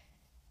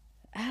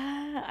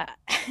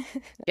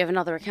 You have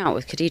another account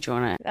with Kadeeja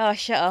on it? Oh,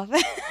 shut up.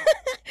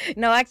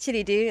 No, I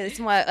actually do. It's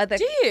my other...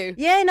 Do you?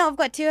 Yeah, no, I've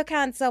got two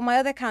accounts. So my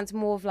other account's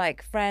more of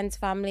like friends,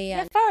 family.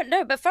 And...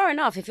 Yeah, but fair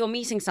enough. If you're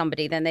meeting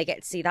somebody, then they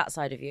get to see that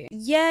side of you.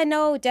 Yeah,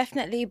 no,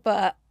 definitely.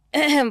 But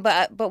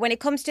but when it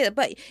comes to...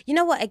 But you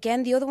know what?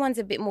 Again, the other one's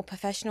a bit more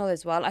professional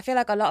as well. I feel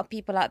like a lot of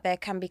people out there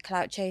can be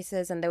clout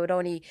chasers and they would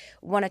only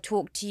want to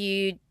talk to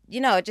you,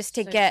 you know, just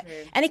to get... True.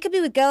 And it could be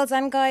with girls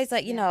and guys,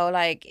 like, you know,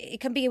 like, it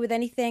can be with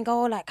anything.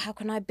 Oh, like, how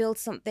can I build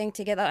something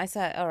to get that? I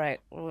said, all right,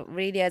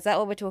 really? Is that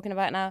what we're talking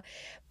about now?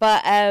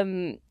 But,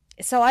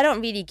 so I don't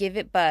really give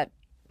it, but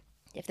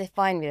if they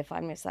find me, it's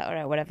like, all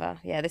right, whatever.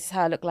 Yeah, this is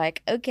how I look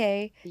like.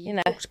 Okay, you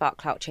know. Talked about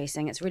clout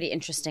chasing. It's really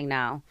interesting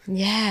now.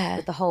 Yeah.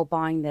 With the whole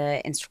buying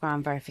the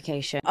Instagram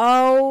verification.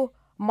 Oh,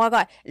 my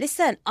God.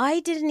 Listen, I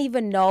didn't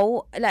even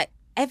know, like,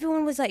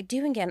 everyone was, like,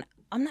 doing it.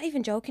 I'm not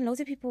even joking. Loads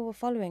of people were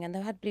following and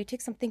they had blue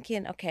ticks. I'm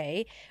thinking,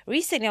 okay.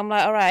 Recently, I'm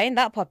like, all right, ain't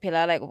that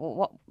popular? Like,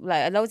 what?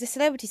 Like, loads of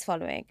celebrities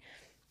following.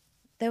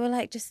 They were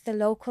like just the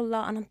local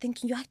lot. And I'm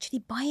thinking, you're actually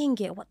buying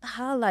it. What the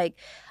hell? Like,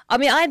 I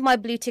mean, I had my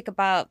blue tick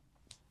about,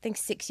 I think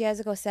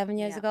 7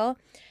 years ago.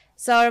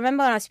 So I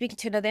remember when I was speaking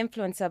to another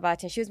influencer about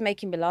it, and she was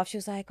making me laugh. She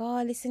was like,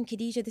 oh, listen,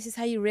 Kadeeja, this is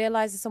how you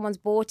realise that someone's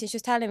bought it. She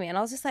was telling me. And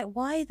I was just like,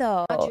 why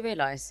though? How do you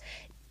realise?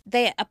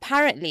 They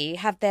apparently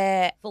have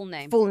their full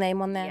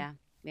name on there.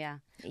 Yeah.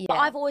 But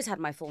I've always had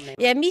my full name.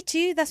 Yeah, me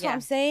too. That's what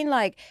I'm saying.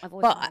 Like,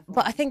 but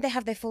I think they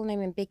have their full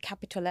name in big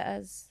capital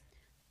letters.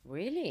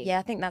 Really? Yeah,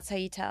 I think that's how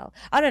you tell.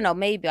 I don't know.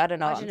 Maybe I don't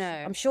know.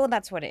 I'm sure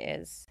that's what it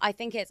is. I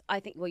think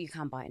well, you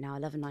can buy it now,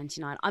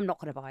 $11.99. I'm not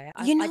going to buy it.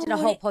 I did a what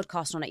whole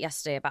podcast on it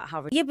yesterday about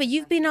how. Yeah, but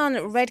you've been on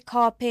red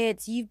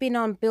carpets. You've been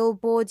on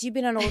billboards. You've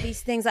been on all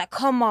these things. Like,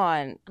 come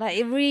on, like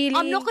it really.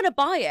 I'm not going to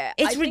buy it.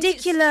 It's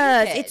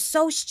ridiculous. It's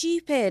so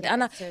stupid. Yeah,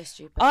 and it's so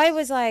stupid. I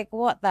was like,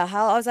 what the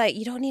hell? I was like,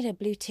 you don't need a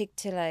blue tick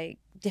to like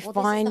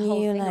define this is the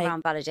whole you. Thing like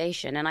around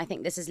validation, and I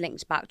think this is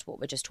linked back to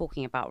what we're just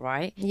talking about,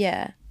 right?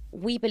 Yeah.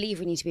 We believe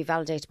we need to be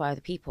validated by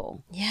other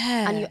people.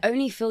 Yeah. And you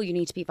only feel you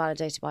need to be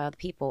validated by other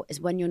people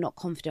is when you're not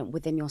confident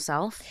within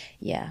yourself.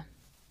 Yeah.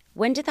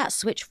 When did that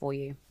switch for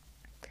you?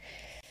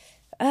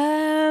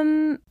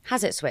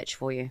 Has it switched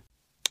for you?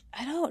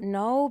 I don't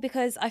know,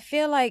 because I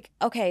feel like,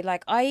 okay,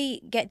 like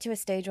I get to a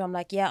stage where I'm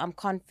like, yeah, I'm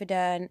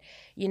confident,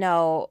 you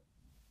know,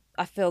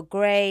 I feel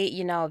great,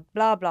 you know,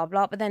 blah, blah,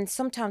 blah. But then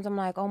sometimes I'm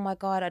like, oh my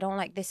God, I don't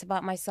like this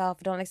about myself.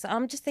 I don't like, so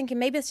I'm just thinking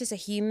maybe it's just a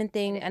human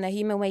thing and a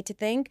human way to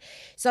think.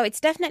 So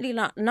it's definitely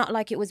not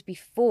like it was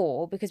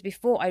before, because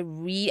before I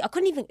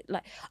couldn't even,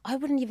 like, I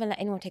wouldn't even let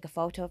anyone take a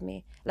photo of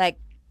me. Like,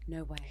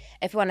 no way.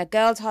 If we're on a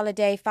girl's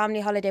holiday, family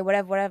holiday,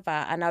 whatever,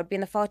 and I would be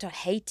in the photo, I'd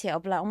hate it.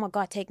 I'd be like, oh my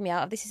God, take me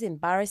out. This is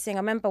embarrassing. I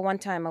remember one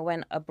time I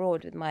went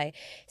abroad with my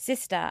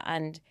sister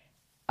and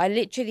I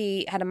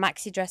literally had a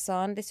maxi dress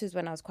on. This was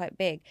when I was quite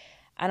big.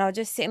 And I was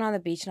just sitting on the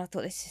beach and I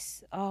thought, this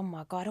is, oh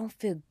my God, I don't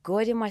feel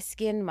good in my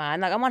skin,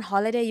 man. Like, I'm on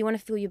holiday, you want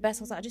to feel your best.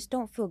 I was like, I just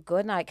don't feel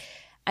good. Like,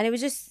 and it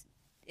was just,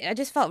 I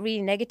just felt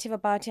really negative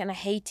about it. And I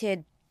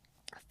hated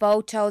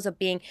photos of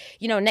being,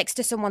 next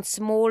to someone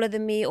smaller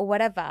than me or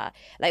whatever.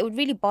 Like, it would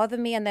really bother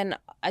me. And then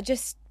I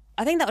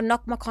think that would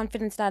knock my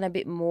confidence down a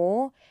bit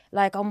more.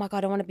 Like, oh my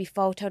God, I want to be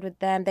photoed with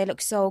them. They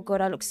look so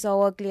good. I look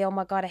so ugly. Oh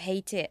my God, I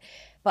hate it.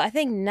 But I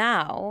think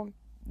now,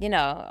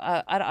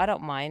 I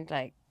don't mind.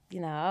 Like,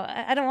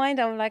 I don't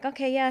mind. I'm like,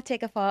 okay, yeah,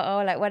 take a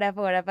photo, like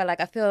whatever. Like,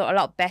 I feel a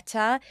lot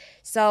better.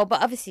 So,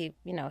 but obviously,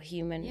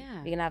 human,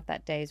 Yeah. you can have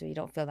that days where you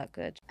don't feel that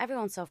good.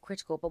 Everyone's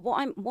self-critical, but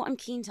what I'm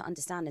keen to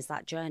understand is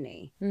that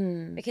journey,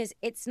 Hmm. because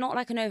it's not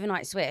like an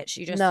overnight switch.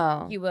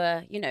 No. You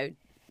were,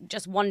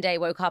 just one day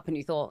woke up and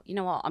you thought, you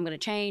know what, I'm going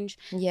to change,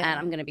 Yeah. and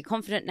I'm going to be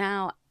confident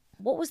now.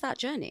 What was that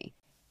journey?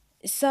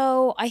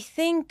 So I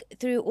think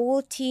through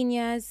all teen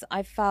years,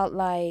 I felt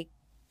like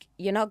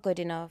you're not good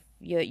enough.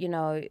 You're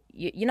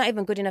not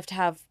even good enough to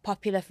have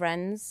popular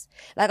friends.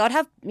 Like, I'd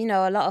have,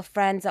 a lot of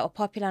friends that were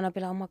popular and I'd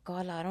be like, oh my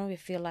God, like, I don't really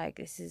feel like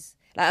this is,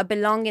 like, I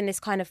belong in this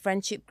kind of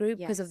friendship group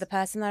because of the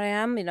person that I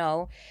am,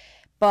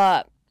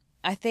 But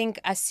I think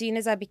as soon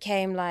as I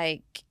became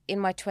like in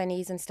my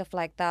 20s and stuff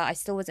like that, I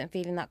still wasn't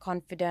feeling that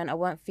confident. I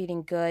weren't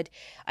feeling good.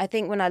 I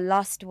think when I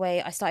lost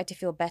weight, I started to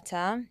feel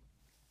better.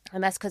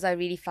 And that's because I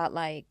really felt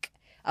like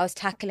I was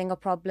tackling a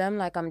problem.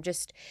 Like, I'm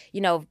just,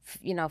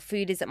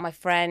 food isn't my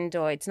friend,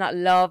 or it's not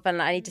love,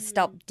 and I need to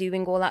stop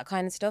doing all that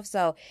kind of stuff.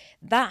 So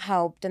that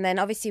helped. And then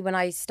obviously when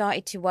I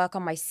started to work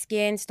on my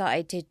skin,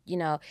 started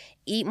to,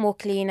 eat more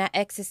cleaner,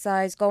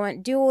 exercise, go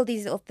and do all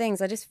these little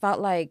things, I just felt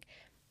like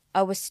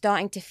I was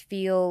starting to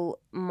feel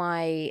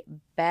my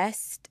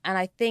best. And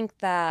I think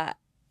that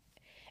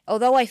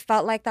although I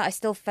felt like that, I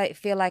still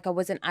feel like I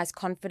wasn't as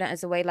confident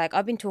as the way, like,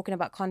 I've been talking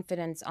about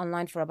confidence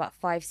online for about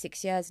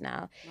 5-6 years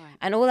now. Right.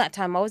 And all that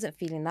time I wasn't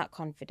feeling that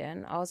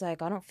confident. I was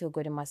like, I don't feel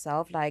good in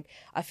myself. Like,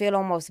 I feel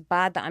almost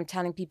bad that I'm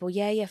telling people,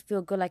 yeah,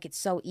 feel good, like it's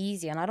so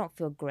easy, and I don't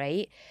feel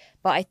great.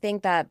 But I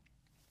think that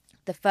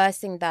the first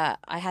thing that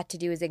I had to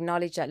do is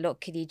acknowledge that, look,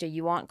 Kadeeja,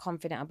 you aren't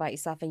confident about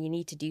yourself and you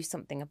need to do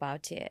something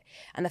about it.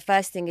 And the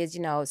first thing is,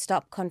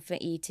 stop comfort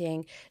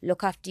eating,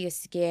 look after your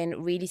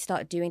skin, really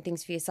start doing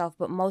things for yourself.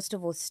 But most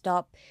of all,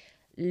 stop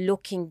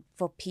looking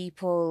for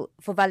people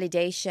for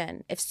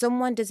validation. If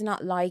someone does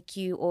not like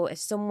you, or if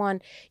someone,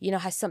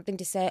 has something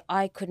to say,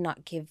 I could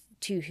not give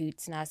two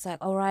hoots now. It's like,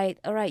 all right,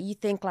 you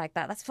think like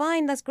that. That's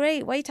fine. That's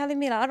great. Why are you telling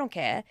me that? I don't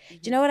care. Do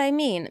you know what I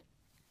mean?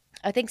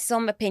 I think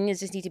some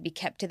opinions just need to be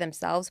kept to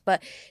themselves.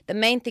 But the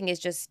main thing is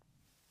just,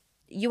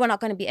 you are not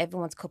going to be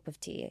everyone's cup of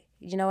tea.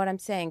 You know what I'm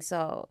saying?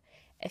 So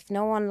if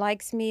no one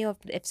likes me, or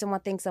if someone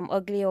thinks I'm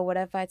ugly or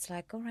whatever, it's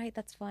like, all right,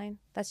 that's fine.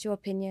 That's your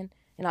opinion.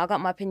 I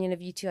got my opinion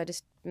of you too.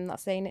 I'm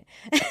not saying it.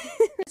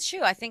 It's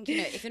true. I think,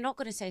 if you're not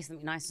going to say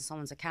something nice on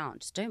someone's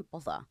account, just don't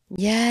bother.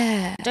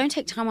 Yeah. Don't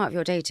take time out of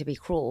your day to be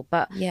cruel.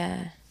 But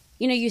yeah,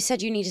 you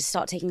said you need to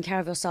start taking care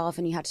of yourself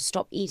and you had to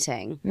stop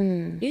eating.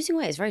 Losing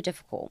weight is very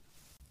difficult.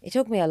 It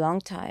took me a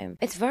long time.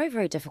 It's very,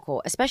 very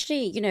difficult,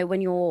 especially,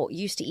 when you're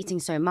used to eating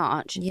so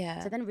much.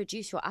 Yeah. To then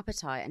reduce your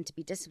appetite and to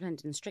be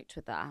disciplined and strict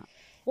with that.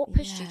 What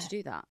pushed you to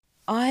do that?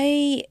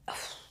 I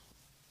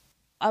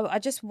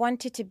just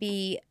wanted to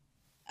be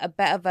a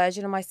better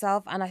version of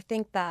myself. And I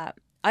think that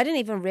I didn't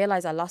even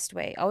realize I lost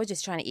weight. I was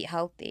just trying to eat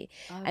healthy.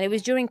 And it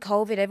was during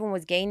COVID, everyone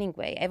was gaining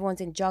weight. Everyone's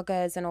in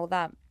joggers and all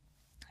that.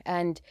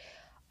 And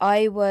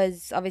I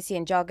was obviously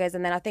in joggers,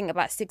 and then I think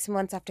about 6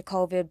 months after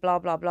COVID, blah,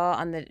 blah, blah,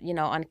 on the,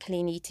 on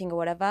clean eating or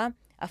whatever,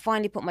 I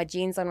finally put my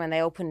jeans on when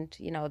they opened,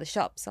 the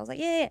shops. I was like,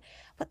 yeah.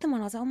 Put them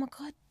on. I was like, oh my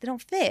God, they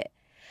don't fit.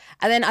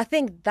 And then I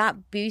think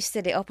that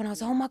boosted it up, and I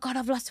was like, oh my God,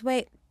 I've lost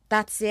weight.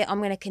 That's it. I'm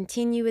going to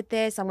continue with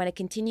this. I'm going to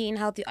continue eating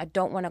healthy. I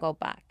don't want to go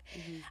back.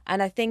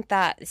 And I think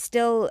that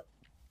still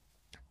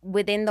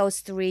within those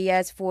 3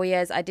 years, 4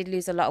 years, I did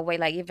lose a lot of weight.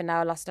 Like, even now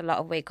I lost a lot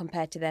of weight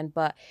compared to then.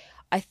 But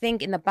I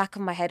think in the back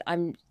of my head,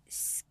 I'm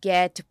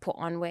scared to put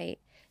on weight.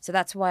 So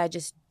that's why I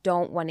just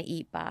don't want to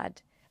eat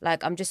bad.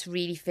 Like, I'm just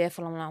really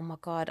fearful. I'm like, oh my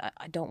God,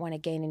 I don't want to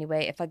gain any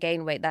weight. If I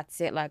gain weight, that's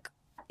it. Like,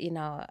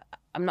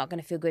 I'm not going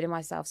to feel good in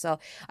myself. So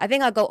I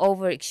think I go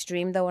over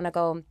extreme though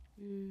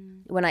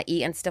when I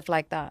eat and stuff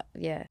like that.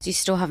 Yeah. Do you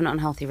still have an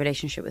unhealthy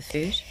relationship with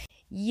food?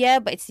 Yeah,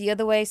 but it's the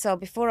other way. So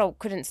before I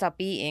couldn't stop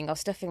eating, I was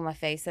stuffing my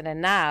face. And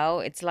then now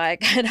it's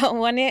like, I don't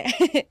want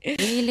it.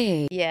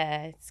 Really?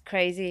 Yeah, it's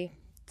crazy.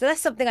 So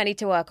that's something I need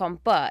to work on.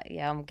 But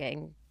yeah, I'm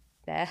getting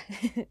there.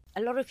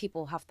 A lot of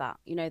people have that.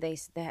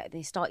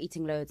 They start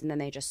eating loads and then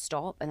they just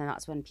stop. And then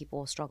that's when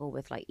people struggle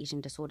with like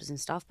eating disorders and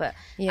stuff. But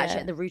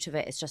actually at the root of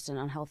it, it's just an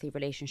unhealthy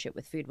relationship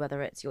with food,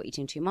 whether it's you're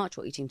eating too much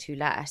or eating too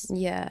less.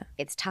 Yeah.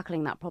 It's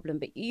tackling that problem.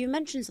 But you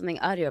mentioned something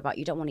earlier about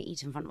you don't want to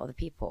eat in front of other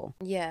people.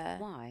 Yeah.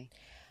 Why?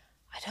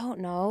 I don't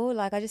know.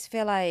 Like, I just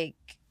feel like,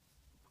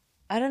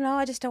 I don't know.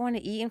 I just don't want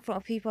to eat in front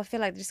of people. I feel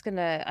like they're just going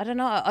to, I don't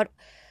know.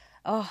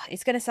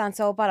 It's going to sound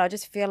so bad. I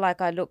just feel like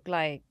I look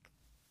like,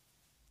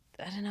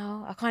 I don't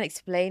know. I can't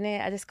explain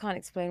it. I just can't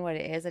explain what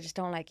it is. I just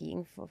don't like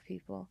eating for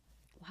people.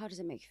 How does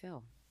it make you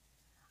feel?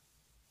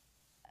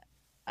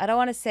 I don't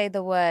want to say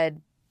the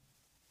word,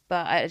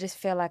 but I just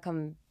feel like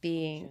I'm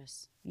being,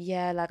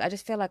 yeah, like I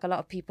just feel like a lot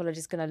of people are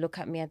just going to look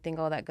at me and think,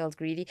 oh, that girl's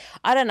greedy.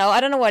 I don't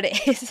know what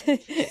it is.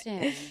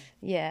 Interesting.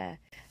 Yeah.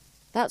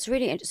 That's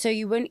really interesting. So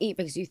you won't eat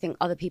because you think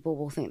other people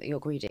will think that you're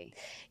greedy?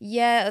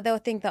 Yeah, they'll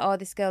think that, oh,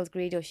 this girl's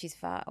greedy or she's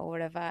fat or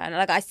whatever. And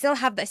like, I still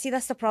have that. See,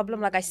 that's the problem.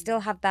 Like, I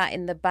still have that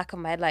in the back of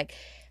my head. Like,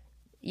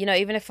 you know,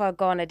 even if I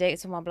go on a date with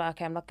someone, I'm like,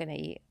 okay, I'm not gonna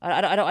eat.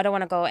 I don't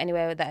want to go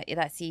anywhere with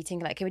that's eating.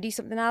 Like, can we do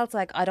something else?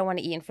 Like, I don't want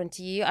to eat in front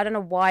of you. I don't know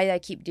why I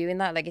keep doing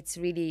that. Like, it's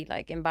really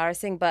like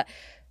embarrassing. But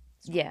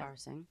yeah,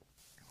 embarrassing.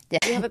 Yeah.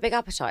 Do you have a big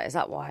appetite? Is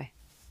that why?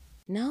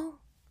 No,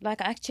 like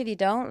I actually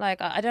don't.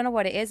 Like, I don't know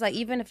what it is. Like,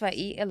 even if I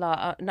eat a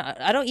lot, no,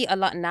 I don't eat a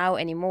lot now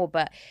anymore.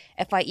 But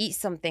if I eat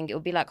something, it will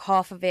be like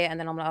half of it, and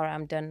then I'm like, all right,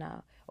 I'm done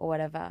now or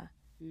whatever.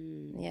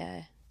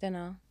 Yeah, don't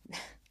know.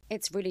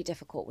 It's really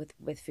difficult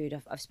with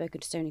food. I've spoken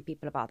to so many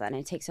people about that, and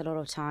it takes a lot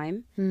of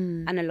time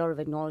and a lot of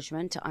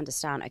acknowledgement to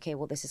understand, okay,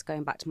 well, this is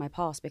going back to my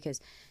past, because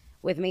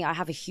with me, I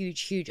have a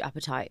huge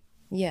appetite.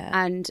 Yeah.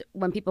 And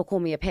when people call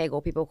me a pig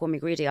or people call me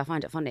greedy, I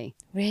find it funny.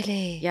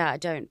 Really? Yeah, I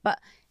don't. But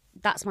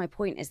that's my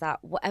point, is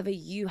that whatever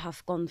you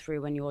have gone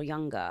through when you're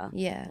younger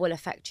will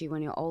affect you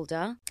when you're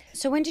older.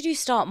 So when did you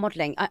start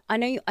modelling? I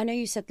know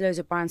you said loads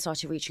of brands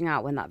started reaching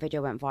out when that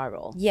video went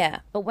viral.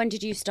 Yeah. But when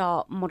did you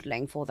start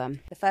modelling for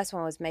them? The first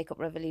one was Makeup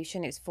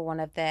Revolution. It was for one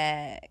of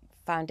their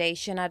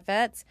foundation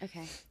adverts.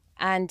 Okay.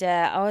 And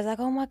I was like,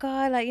 oh my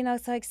God, like, you know,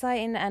 so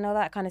exciting and all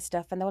that kind of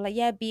stuff. And they were like,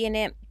 yeah, be in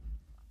it.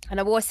 And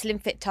I wore a slim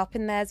fit top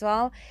in there as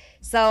well.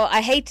 So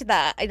I hated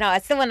that. You know, I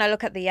still, when I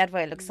look at the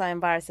advert, it looks so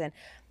embarrassing.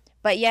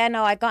 But yeah,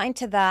 no, I got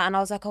into that and I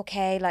was like,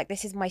 okay, like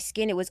this is my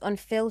skin. It was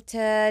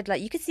unfiltered.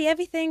 Like you could see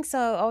everything.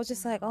 So I was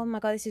just like, oh my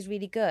God, this is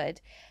really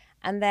good.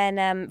 And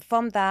then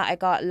from that, I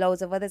got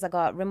loads of others. I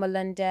got Rimmel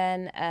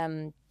London.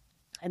 And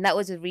that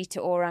was with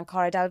Rita Ora and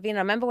Cara Delevingne. I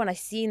remember when I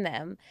seen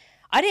them,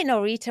 I didn't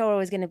know Rita Ora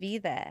was going to be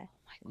there.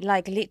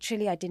 Like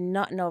literally, I did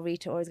not know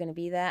Rita Ora was going to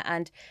be there.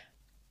 And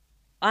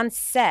on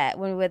set,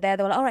 when we were there,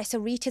 they were like, all right, so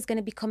Rita's going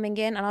to be coming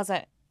in. And I was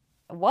like,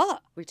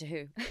 what? Rita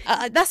who?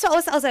 That's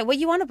what I was like, what are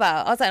you on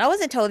about? I was like, I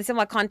wasn't told this in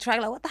my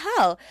contract. Like, what the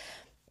hell?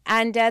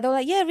 And they were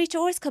like, yeah, Rita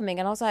Ora's coming.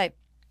 And I was like,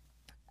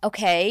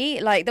 okay.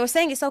 Like, they were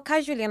saying it so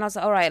casually. And I was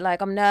like, all right, like,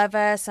 I'm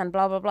nervous and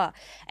blah, blah, blah.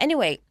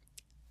 Anyway,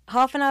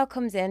 half an hour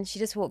comes in. She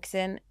just walks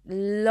in.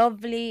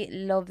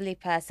 Lovely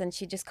person.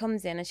 She just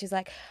comes in and she's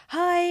like,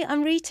 hi,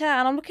 I'm Rita.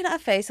 And I'm looking at her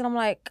face and I'm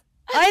like,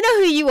 I know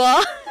who you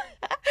are.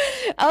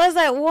 I was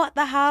like, what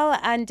the hell?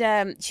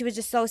 And she was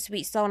just so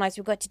sweet, so nice.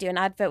 We got to do an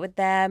advert with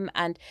them,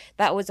 and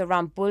that was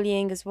around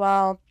bullying as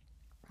well.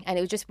 And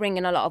it was just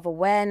bringing a lot of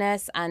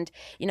awareness. And,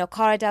 you know,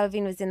 Cara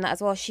Delevingne was in that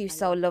as well. She was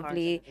so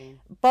lovely.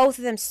 Both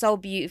of them so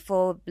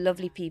beautiful,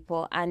 lovely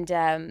people. And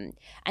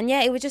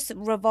yeah, it was just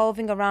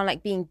revolving around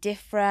like being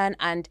different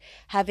and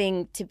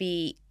having to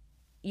be,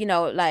 you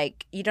know,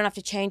 like you don't have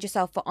to change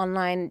yourself for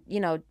online, you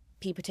know,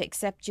 people to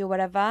accept you or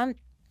whatever.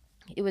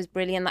 It was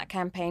brilliant, that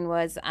campaign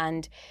was.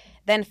 And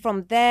then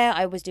from there,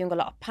 I was doing a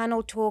lot of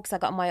panel talks. I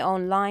got my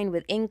own line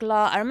with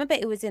Ingla. I remember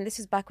this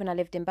was back when I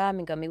lived in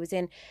Birmingham. It was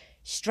in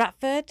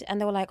Stratford.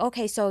 And they were like,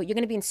 okay, so you're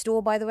going to be in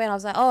store, by the way. And I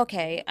was like, oh,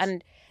 okay.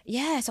 And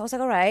yeah, so I was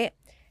like, all right.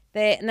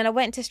 And then I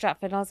went to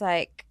Stratford and I was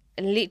like,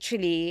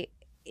 literally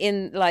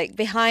in like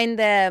behind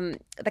the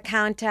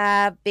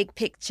counter, big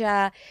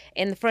picture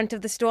in the front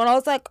of the store, and I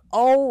was like,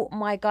 oh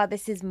my God,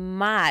 this is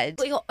mad.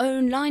 Got your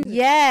own line?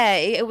 Yeah,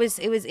 it was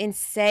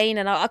insane.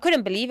 And I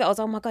couldn't believe it. I was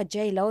like, oh my God,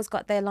 J-Lo's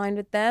got their line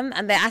with them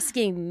and they're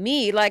asking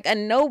me, like,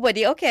 and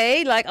nobody.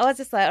 Okay, like I was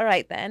just like, all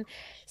right then.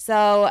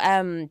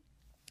 So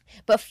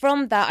but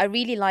from that, I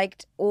really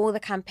liked all the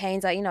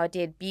campaigns. I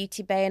did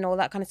Beauty Bay and all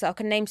that kind of stuff. I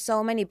can name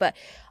so many, but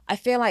I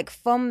feel like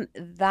from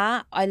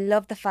that, I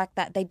love the fact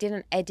that they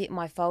didn't edit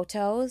my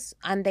photos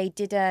and they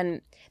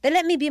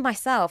let me be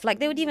myself. Like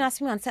they would even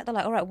ask me on set, they're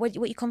like, all right, what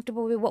you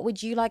comfortable with? What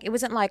would you like? It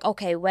wasn't like,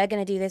 okay, we're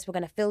going to do this. We're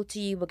going to filter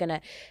you. We're going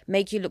to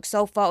make you look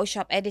so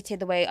Photoshop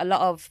edited the way a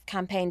lot of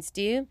campaigns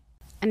do.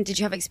 And did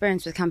you have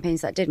experience with campaigns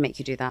that did make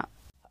you do that?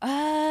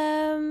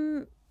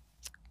 I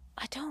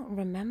don't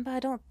remember. I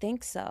don't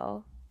think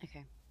so.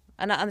 Okay.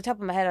 And on the top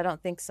of my head, I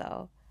don't think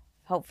so.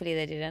 Hopefully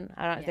they didn't.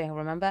 I don't think I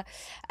remember.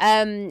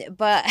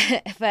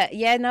 But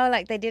yeah, no,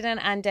 like they didn't.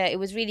 And it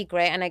was really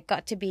great. And I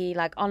got to be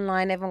like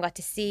online. Everyone got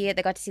to see it.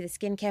 They got to see the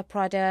skincare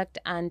product.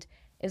 And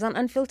it was on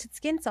Unfiltered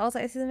Skin. So I was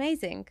like, this is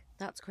amazing.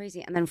 That's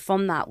crazy. And then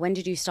from that, when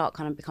did you start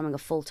kind of becoming a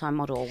full-time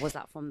model? Or was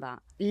that from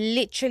that?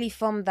 Literally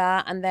from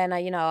that. And then,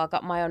 I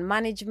got my own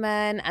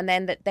management. And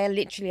then they're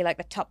literally like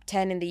the top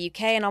 10 in the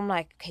UK. And I'm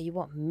like, okay, you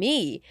want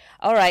me?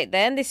 All right,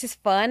 then. This is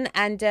fun.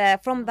 And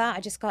from that, I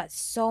just got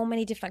so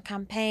many different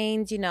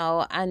campaigns,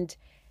 And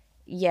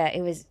yeah,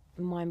 it was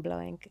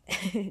mind-blowing.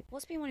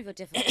 What's been one of your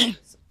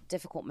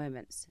difficult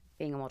moments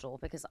being a model?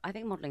 Because I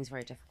think modeling is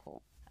very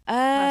difficult.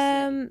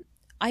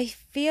 I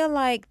feel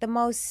like the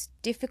most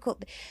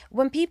difficult,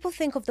 when people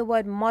think of the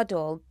word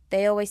model,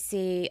 they always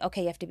see,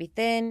 okay, you have to be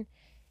thin,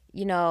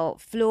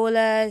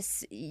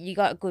 flawless, you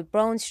got a good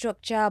bone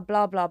structure,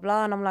 blah, blah,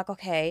 blah. And I'm like,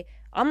 okay,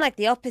 I'm like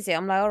the opposite.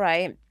 I'm like, all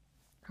right,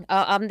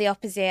 I'm the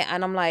opposite.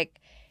 And I'm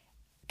like,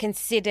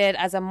 considered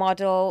as a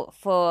model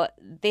for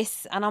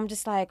this, and I'm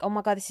just like, oh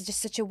my god, this is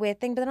just such a weird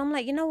thing. But then I'm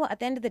like, you know what, at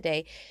the end of the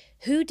day,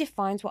 who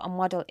defines what a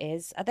model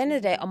is? At the end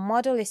of the day, a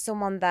model is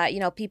someone that, you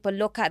know, people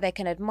look at, they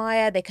can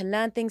admire, they can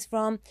learn things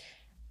from.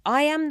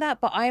 I am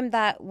that, but I am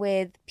that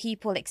with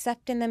people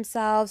accepting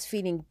themselves,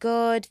 feeling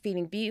good,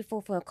 feeling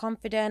beautiful, feeling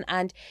confident,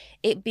 and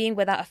it being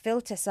without a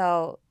filter.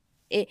 So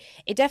it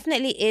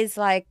definitely is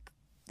like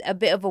a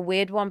bit of a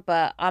weird one,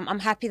 but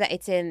I'm happy that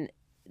it's in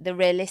the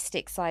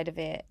realistic side of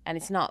it, and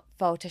it's not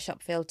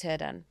Photoshop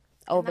filtered and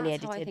overly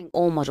And that's edited. how I think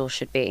all models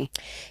should be.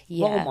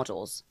 Role Yeah.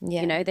 models.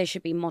 Yeah. You know, they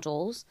should be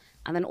models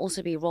and then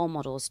also be role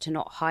models to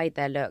not hide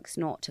their looks,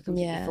 not to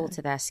completely Yeah.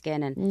 filter their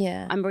skin. And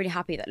Yeah. I'm really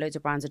happy that loads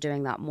of brands are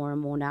doing that more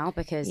and more now,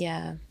 because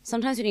Yeah.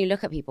 sometimes when you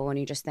look at people and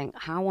you just think,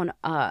 how on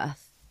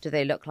earth do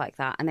they look like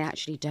that? And they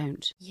actually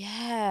don't.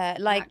 Yeah,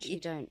 They like actually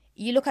don't.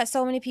 you look at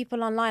so many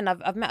people online.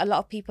 I've met a lot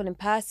of people in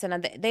person,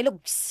 and they look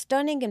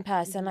stunning in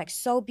person, like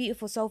so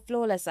beautiful, so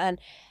flawless. And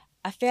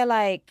I feel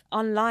like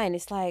online,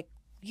 it's like,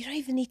 you don't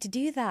even need to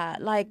do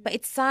that. Like, but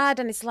it's sad,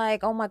 and it's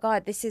like, oh my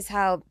God, this is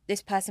how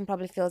this person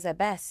probably feels their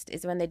best,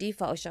 is when they do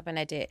Photoshop and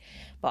edit.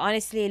 But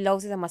honestly,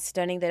 loads of them are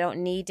stunning. They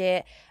don't need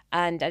it.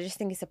 And I just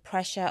think it's a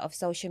pressure of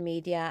social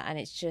media, and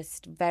it's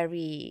just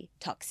very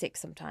toxic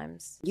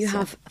sometimes. You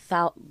have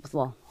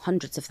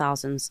hundreds of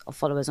thousands of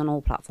followers on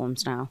all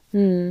platforms now.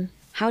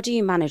 How do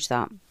you manage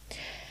that?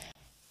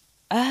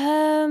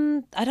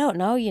 I don't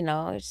know, you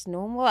know, it's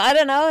normal. I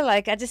don't know,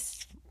 like I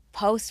just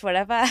post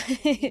whatever.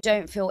 You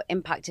don't feel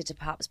impacted to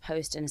perhaps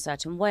post in a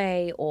certain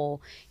way or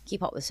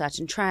keep up with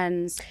certain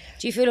trends?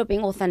 Do you feel you're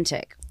being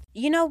authentic?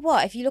 You know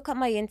what? If you look at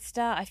my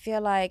Insta, I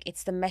feel like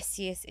it's the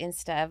messiest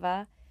Insta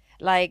ever.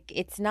 Like,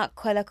 it's not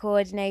color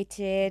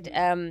coordinated,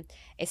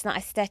 it's not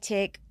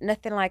aesthetic,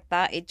 nothing like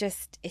that. It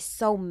just is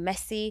so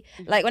messy.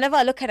 Like, whenever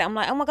I look at it, I'm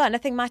like, oh my God,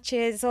 nothing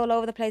matches, it's all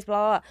over the place, blah,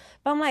 blah, blah.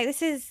 But I'm like,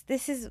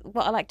 this is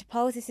what I like to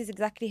post. This is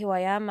exactly who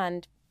I am.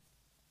 And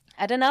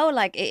I don't know,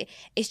 like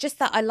it's just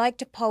that I like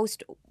to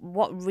post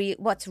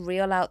what's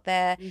real out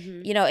there.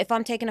 You know, if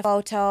I'm taking a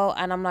photo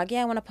and I'm like,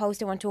 yeah, I want to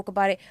post it, I want to talk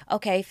about it.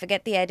 Okay,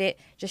 forget the edit,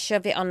 just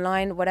shove it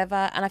online,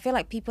 whatever. And I feel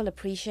like people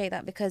appreciate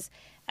that, because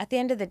at the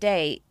end of the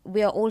day,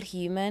 we are all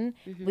human.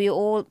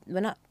 We're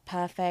not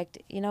perfect.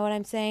 You know what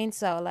I'm saying?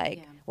 So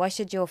like, why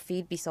should your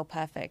feed be so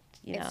perfect?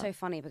 You know? It's so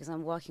funny because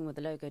I'm working with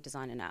a logo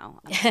designer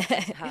now. And I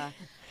said to her,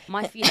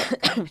 my feed is a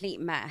complete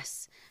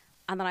mess.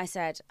 And then I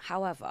said,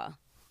 however,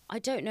 I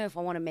don't know if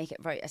I want to make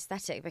it very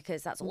aesthetic,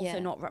 because that's also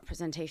not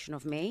representation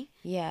of me.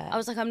 Yeah. I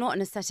was like, I'm not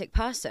an aesthetic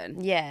person.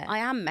 Yeah. I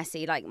am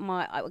messy. Like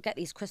I would get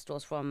these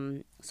crystals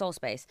from Soul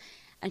Space,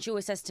 and she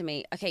always says to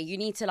me, okay, you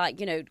need to like,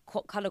 you know,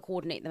 color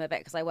coordinate them a bit,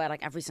 because I wear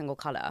like every single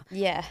color.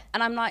 Yeah.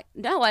 And I'm like,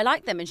 no, I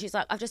like them. And she's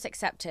like, I've just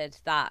accepted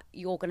that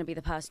you're going to be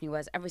the person who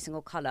wears every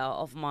single color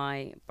of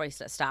my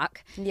bracelet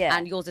stack. Yeah.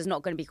 And yours is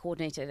not going to be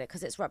coordinated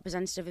because it's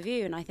representative of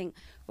you. And I think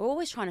we're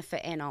always trying to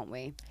fit in, aren't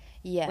we?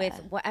 Yeah.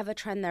 With whatever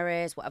trend there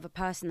is, whatever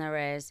person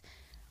there is,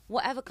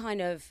 whatever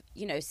kind of,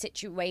 you know,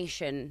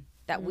 situation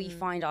that we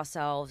find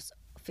ourselves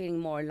feeling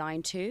more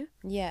aligned to.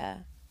 Yeah.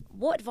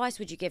 What advice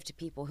would you give to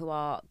people who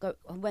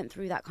went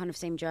through that kind of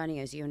same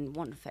journey as you and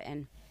want to fit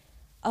in?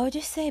 I would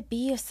just say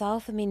be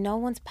yourself. I mean, no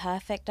one's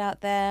perfect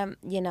out there.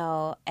 You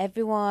know,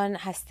 everyone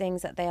has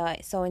things that they are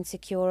so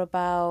insecure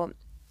about.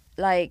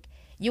 Like,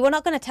 you are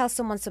not going to tell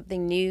someone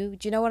something new.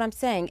 Do you know what I'm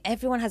saying?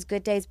 Everyone has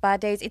good days,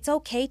 bad days. It's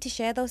okay to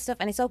share those stuff,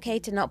 and it's okay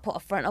to not put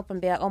a front up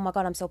and be like, oh my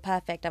God, I'm so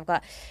perfect. I've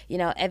got, you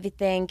know,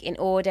 everything in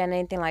order and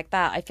anything like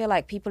that. I feel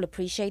like people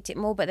appreciate it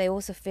more, but they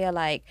also feel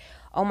like,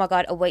 oh my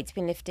God, a weight's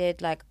been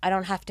lifted. Like, I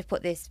don't have to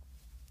put this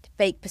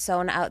fake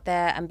persona out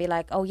there and be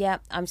like, oh yeah,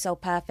 I'm so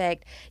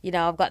perfect, you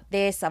know, I've got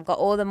this, I've got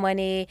all the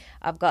money,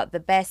 I've got the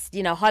best,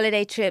 you know,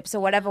 holiday trips or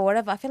whatever.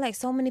 I feel like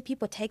so many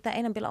people take that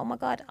in and be like, oh my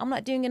God, I'm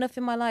not doing enough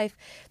in my life.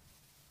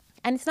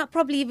 And it's not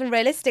probably even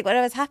realistic,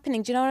 whatever's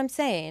happening. Do you know what I'm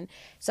saying?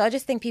 So I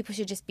just think people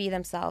should just be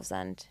themselves.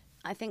 And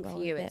I think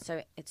for you,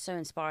 it's so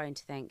inspiring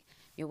to think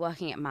you're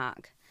working at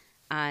MAC,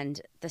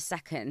 and the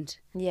second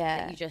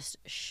that you just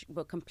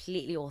were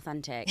completely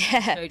authentic,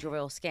 showed your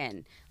real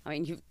skin. I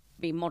mean, you've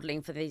been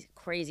modelling for these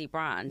crazy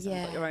brands,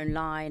 and got your own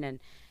line, and,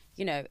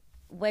 you know,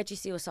 where do you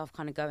see yourself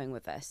kind of going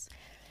with this?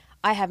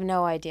 I have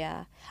no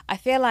idea. I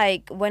feel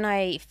like when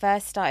I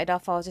first started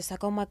off, I was just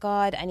like, oh my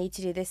God, I need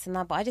to do this and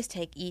that. But I just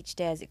take each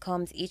day as it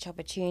comes, each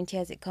opportunity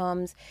as it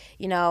comes.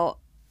 You know,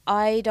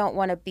 I don't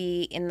want to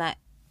be in that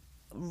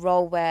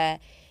role where,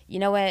 you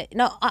know,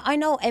 I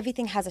know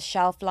everything has a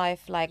shelf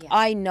life. Like,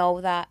 I know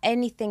that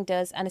anything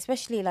does. And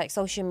especially like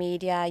social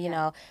media, you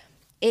know,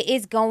 it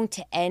is going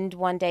to end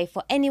one day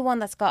for anyone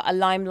that's got a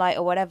limelight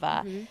or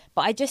whatever.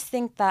 But I just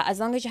think that as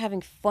long as you're having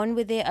fun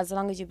with it, as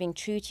long as you're being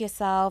true to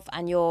yourself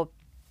and you're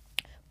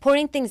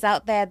putting things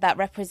out there that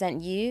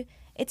represent you,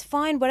 it's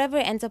fine. Whatever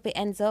it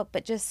ends up.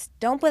 But just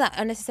don't put that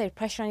unnecessary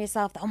pressure on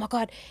yourself that, oh my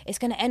God, it's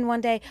going to end one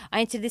day, I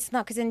need to do this and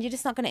that, because then you're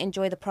just not going to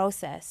enjoy the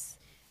process.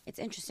 It's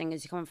interesting,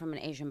 as you come from an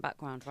Asian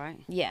background, right?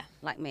 Yeah.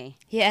 Like me.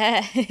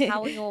 Yeah.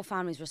 How was your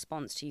family's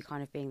response to you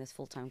kind of being this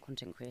full-time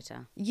content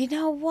creator? You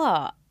know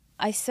what?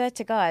 I swear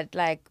to God,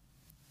 like,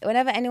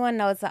 whenever anyone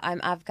knows that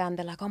I'm Afghan,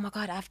 they're like, oh my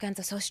God, Afghans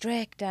are so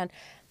strict. And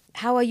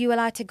how are you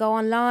allowed to go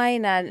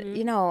online? And,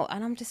 you know,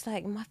 and I'm just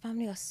like, my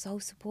family are so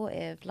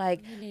supportive.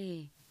 Like,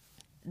 Really?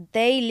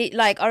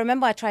 I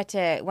remember I tried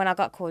to, when I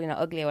got called, you know,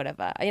 ugly or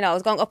whatever, you know, I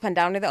was going up and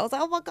down with it. I was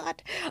like, oh my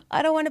God,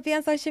 I don't want to be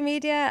on social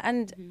media.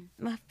 And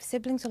my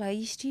siblings were like, are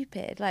you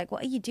stupid? Like,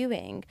 what are you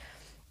doing?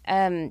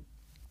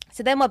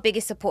 So they're my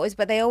biggest supporters,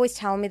 but they always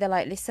tell me, they're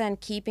like, listen,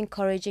 keep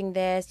encouraging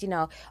this, you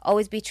know,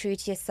 always be true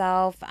to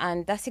yourself.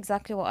 And that's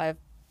exactly what I've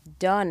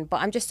done.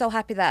 But I'm just so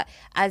happy that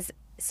as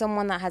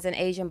someone that has an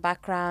Asian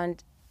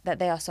background, that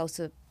they are so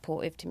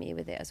supportive to me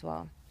with it as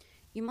well.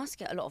 You must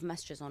get a lot of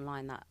messages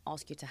online that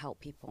ask you to help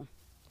people.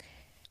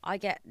 I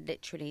get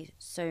literally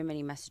so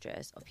many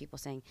messages of people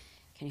saying,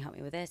 can you help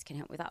me with this? Can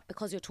you help me with that?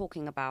 Because you're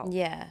talking about...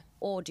 Yeah.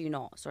 Or do you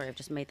not? Sorry, I've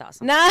just made that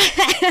assumption.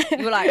 No.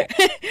 You were like...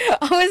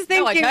 I was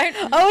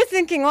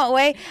thinking, what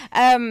way?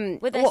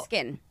 With their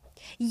skin?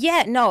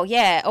 Yeah, no,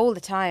 yeah, all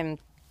the time.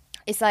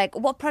 It's like,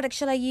 what product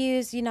should I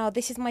use? You know,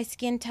 this is my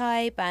skin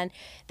type and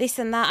this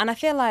and that. And I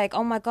feel like,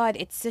 oh my God,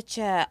 it's such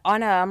a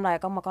honor. I'm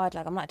like, oh my God,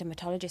 like I'm not a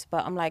dermatologist,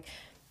 but I'm like,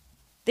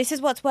 this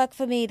is what's worked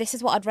for me. This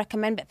is what I'd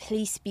recommend, but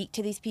please speak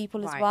to these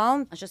people as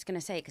well. I was just going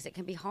to say, because it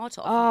can be hard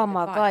to offer Oh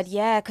my advice. God,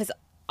 yeah, because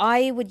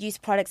I would use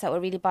products that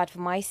were really bad for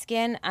my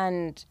skin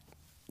and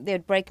they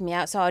would break me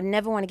out. So I'd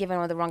never want to give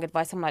anyone the wrong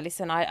advice. I'm like,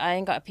 listen, I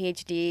ain't got a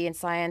PhD in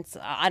science.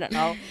 I don't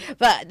know.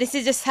 But this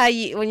is just how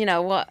you, when you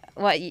know,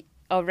 what you,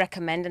 I'll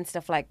recommend and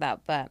stuff like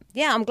that. But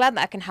yeah, I'm glad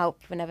that I can help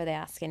whenever they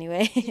ask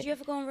anyway. Did you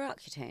ever go on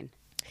Roaccutane?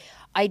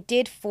 I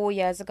did 4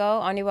 years ago.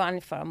 I only went on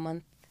it for a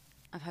month.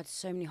 I've heard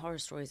so many horror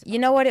stories about You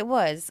know what it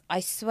was? I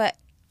swear,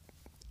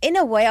 in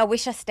a way, I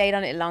wish I stayed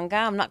on it longer.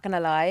 I'm not going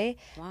to lie.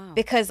 Wow.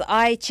 Because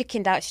I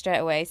chickened out straight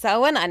away. So I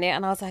went on it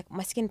and I was like,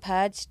 my skin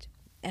purged.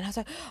 And I was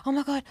like, oh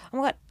my God.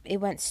 It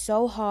went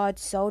so hard,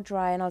 so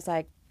dry. And I was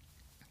like,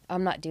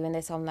 I'm not doing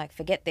this. I'm like,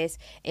 forget this.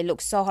 It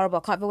looks so horrible.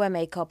 I can't even wear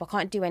makeup. I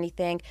can't do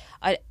anything.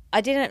 I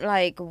didn't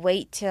like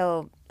wait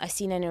till I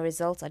seen any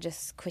results. I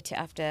just quit it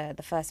after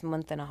the first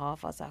month and a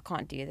half. I was like, I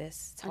can't do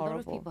this. It's horrible. A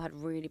lot of people had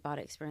really bad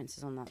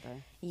experiences on that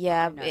though.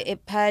 Yeah,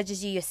 it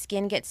purges you. Your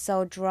skin gets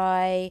so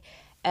dry.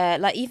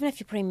 Like even if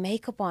you're putting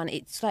makeup on,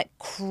 it's like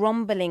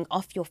crumbling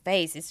off your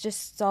face. It's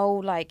just so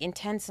like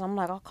intense. And I'm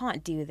like, I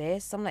can't do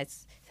this. I'm like,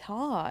 it's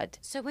hard.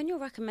 So when you're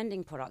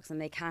recommending products and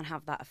they can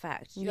have that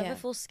effect, do you ever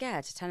feel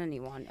scared to tell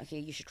anyone, okay,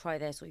 you should try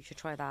this or you should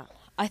try that?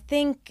 I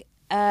think,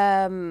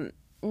 I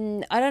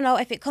don't know,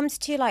 if it comes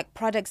to like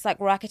products like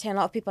Roaccutane, a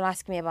lot of people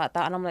ask me about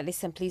that and I'm like,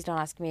 listen, please don't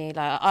ask me.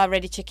 Like, I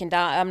already chickened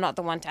out. I'm not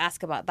the one to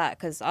ask about that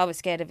because I was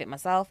scared of it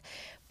myself.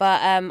 But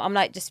I'm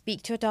like, just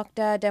speak to a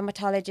doctor,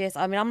 dermatologist.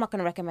 I mean, I'm not going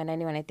to recommend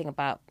anyone anything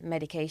about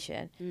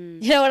medication.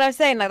 You know what I'm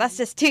saying? Like, that's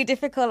just too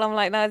difficult. I'm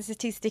like, no, this is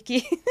too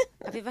sticky.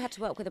 Have you ever had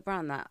to work with a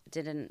brand that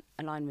didn't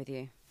align with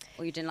you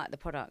or you didn't like the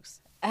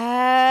products? No,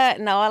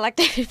 I like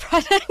every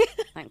product.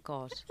 Thank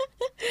God.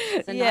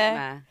 It's a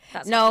nightmare.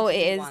 That's no, it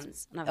is.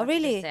 Once, and I've oh,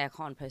 really? To say I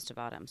can't post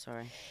about it. I'm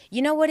sorry.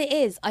 You know what it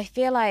is? I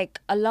feel like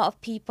a lot of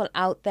people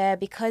out there,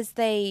 because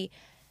they,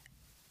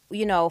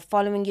 you know,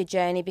 following your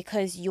journey,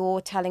 because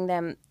you're telling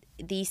them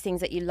these things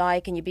that you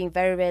like and you're being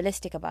very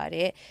realistic about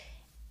it.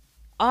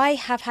 I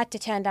have had to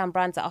turn down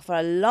brands that offer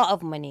a lot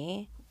of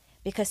money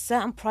because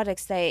certain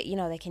products, they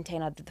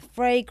contain either the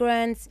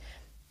fragrance,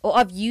 or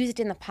I've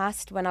used in the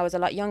past when I was a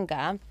lot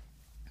younger,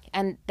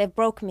 and they've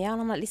broken me out.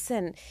 I'm like,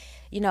 listen,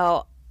 you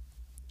know,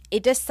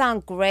 it does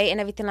sound great and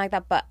everything like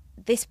that, but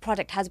this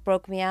product has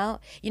broke me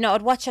out. You know,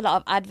 I'd watch a lot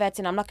of adverts,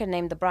 and I'm not going to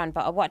name the brand,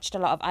 but I watched a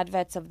lot of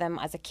adverts of them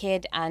as a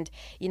kid, and,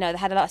 you know, they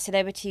had a lot of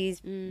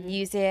celebrities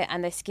use it,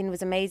 and their skin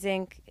was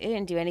amazing. It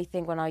didn't do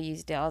anything when I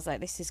used it. I was like,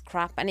 this is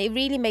crap. And it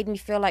really made me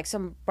feel like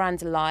some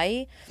brands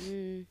lie.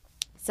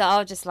 So I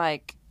was just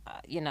like,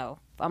 you know,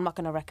 I'm not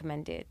going to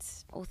recommend it.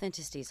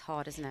 Authenticity is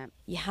hard, isn't it?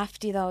 You have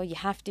to, though. You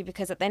have to,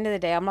 because at the end of the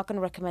day, I'm not going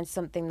to recommend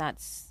something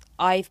that's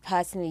I've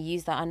personally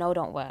used that I know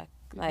don't work.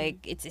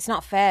 Like, it's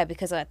not fair,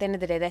 because at the end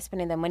of the day, they're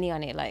spending their money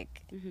on it,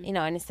 like, you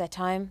know, and it's their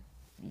time.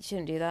 You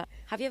shouldn't do that.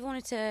 Have you ever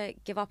wanted to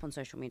give up on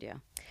social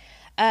media?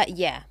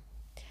 Yeah.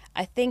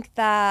 I think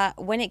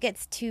that when it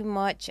gets too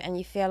much and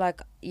you feel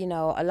like, you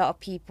know, a lot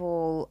of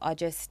people are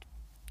just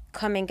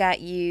coming at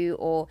you,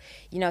 or,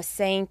 you know,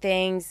 saying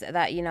things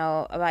that, you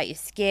know, about your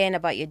skin,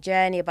 about your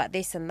journey, about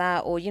this and that,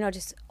 or, you know,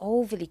 just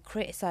overly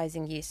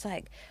criticizing you. It's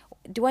like,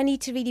 do I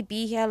need to really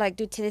be here? Like,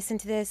 to listen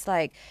to this?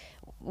 Like,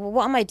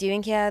 what am I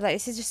doing here? Like,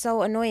 this is just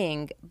so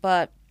annoying.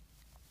 But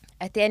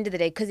at the end of the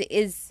day, because it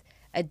is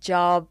a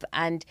job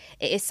and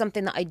it is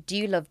something that I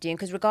do love doing,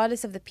 because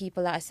regardless of the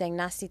people that are saying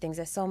nasty things,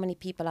 there's so many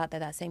people out there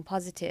that are saying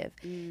positive.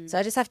 So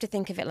I just have to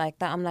think of it like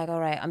that. I'm like,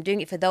 all right, I'm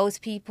doing it for those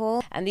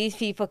people, and these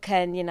people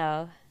can, you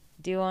know,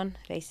 do on,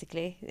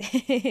 basically.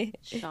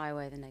 Shy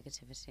away the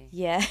negativity.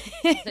 Yeah.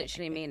 It's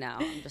literally me now.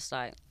 I'm just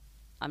like,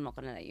 I'm not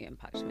going to let you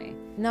impact me.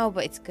 No,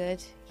 but it's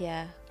good.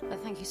 Yeah.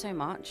 But thank you so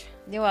much.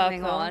 You're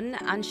welcome. Coming on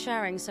and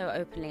sharing so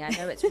openly. I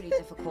know it's really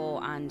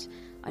difficult, and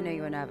I know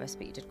you were nervous,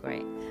 but you did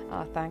great.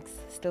 Oh, thanks.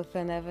 Still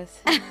feel nervous.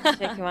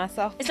 Shaking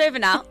myself. It's over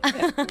now.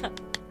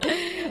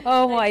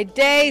 Oh my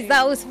days,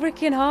 that was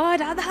freaking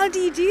hard. How the hell do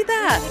you do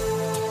that?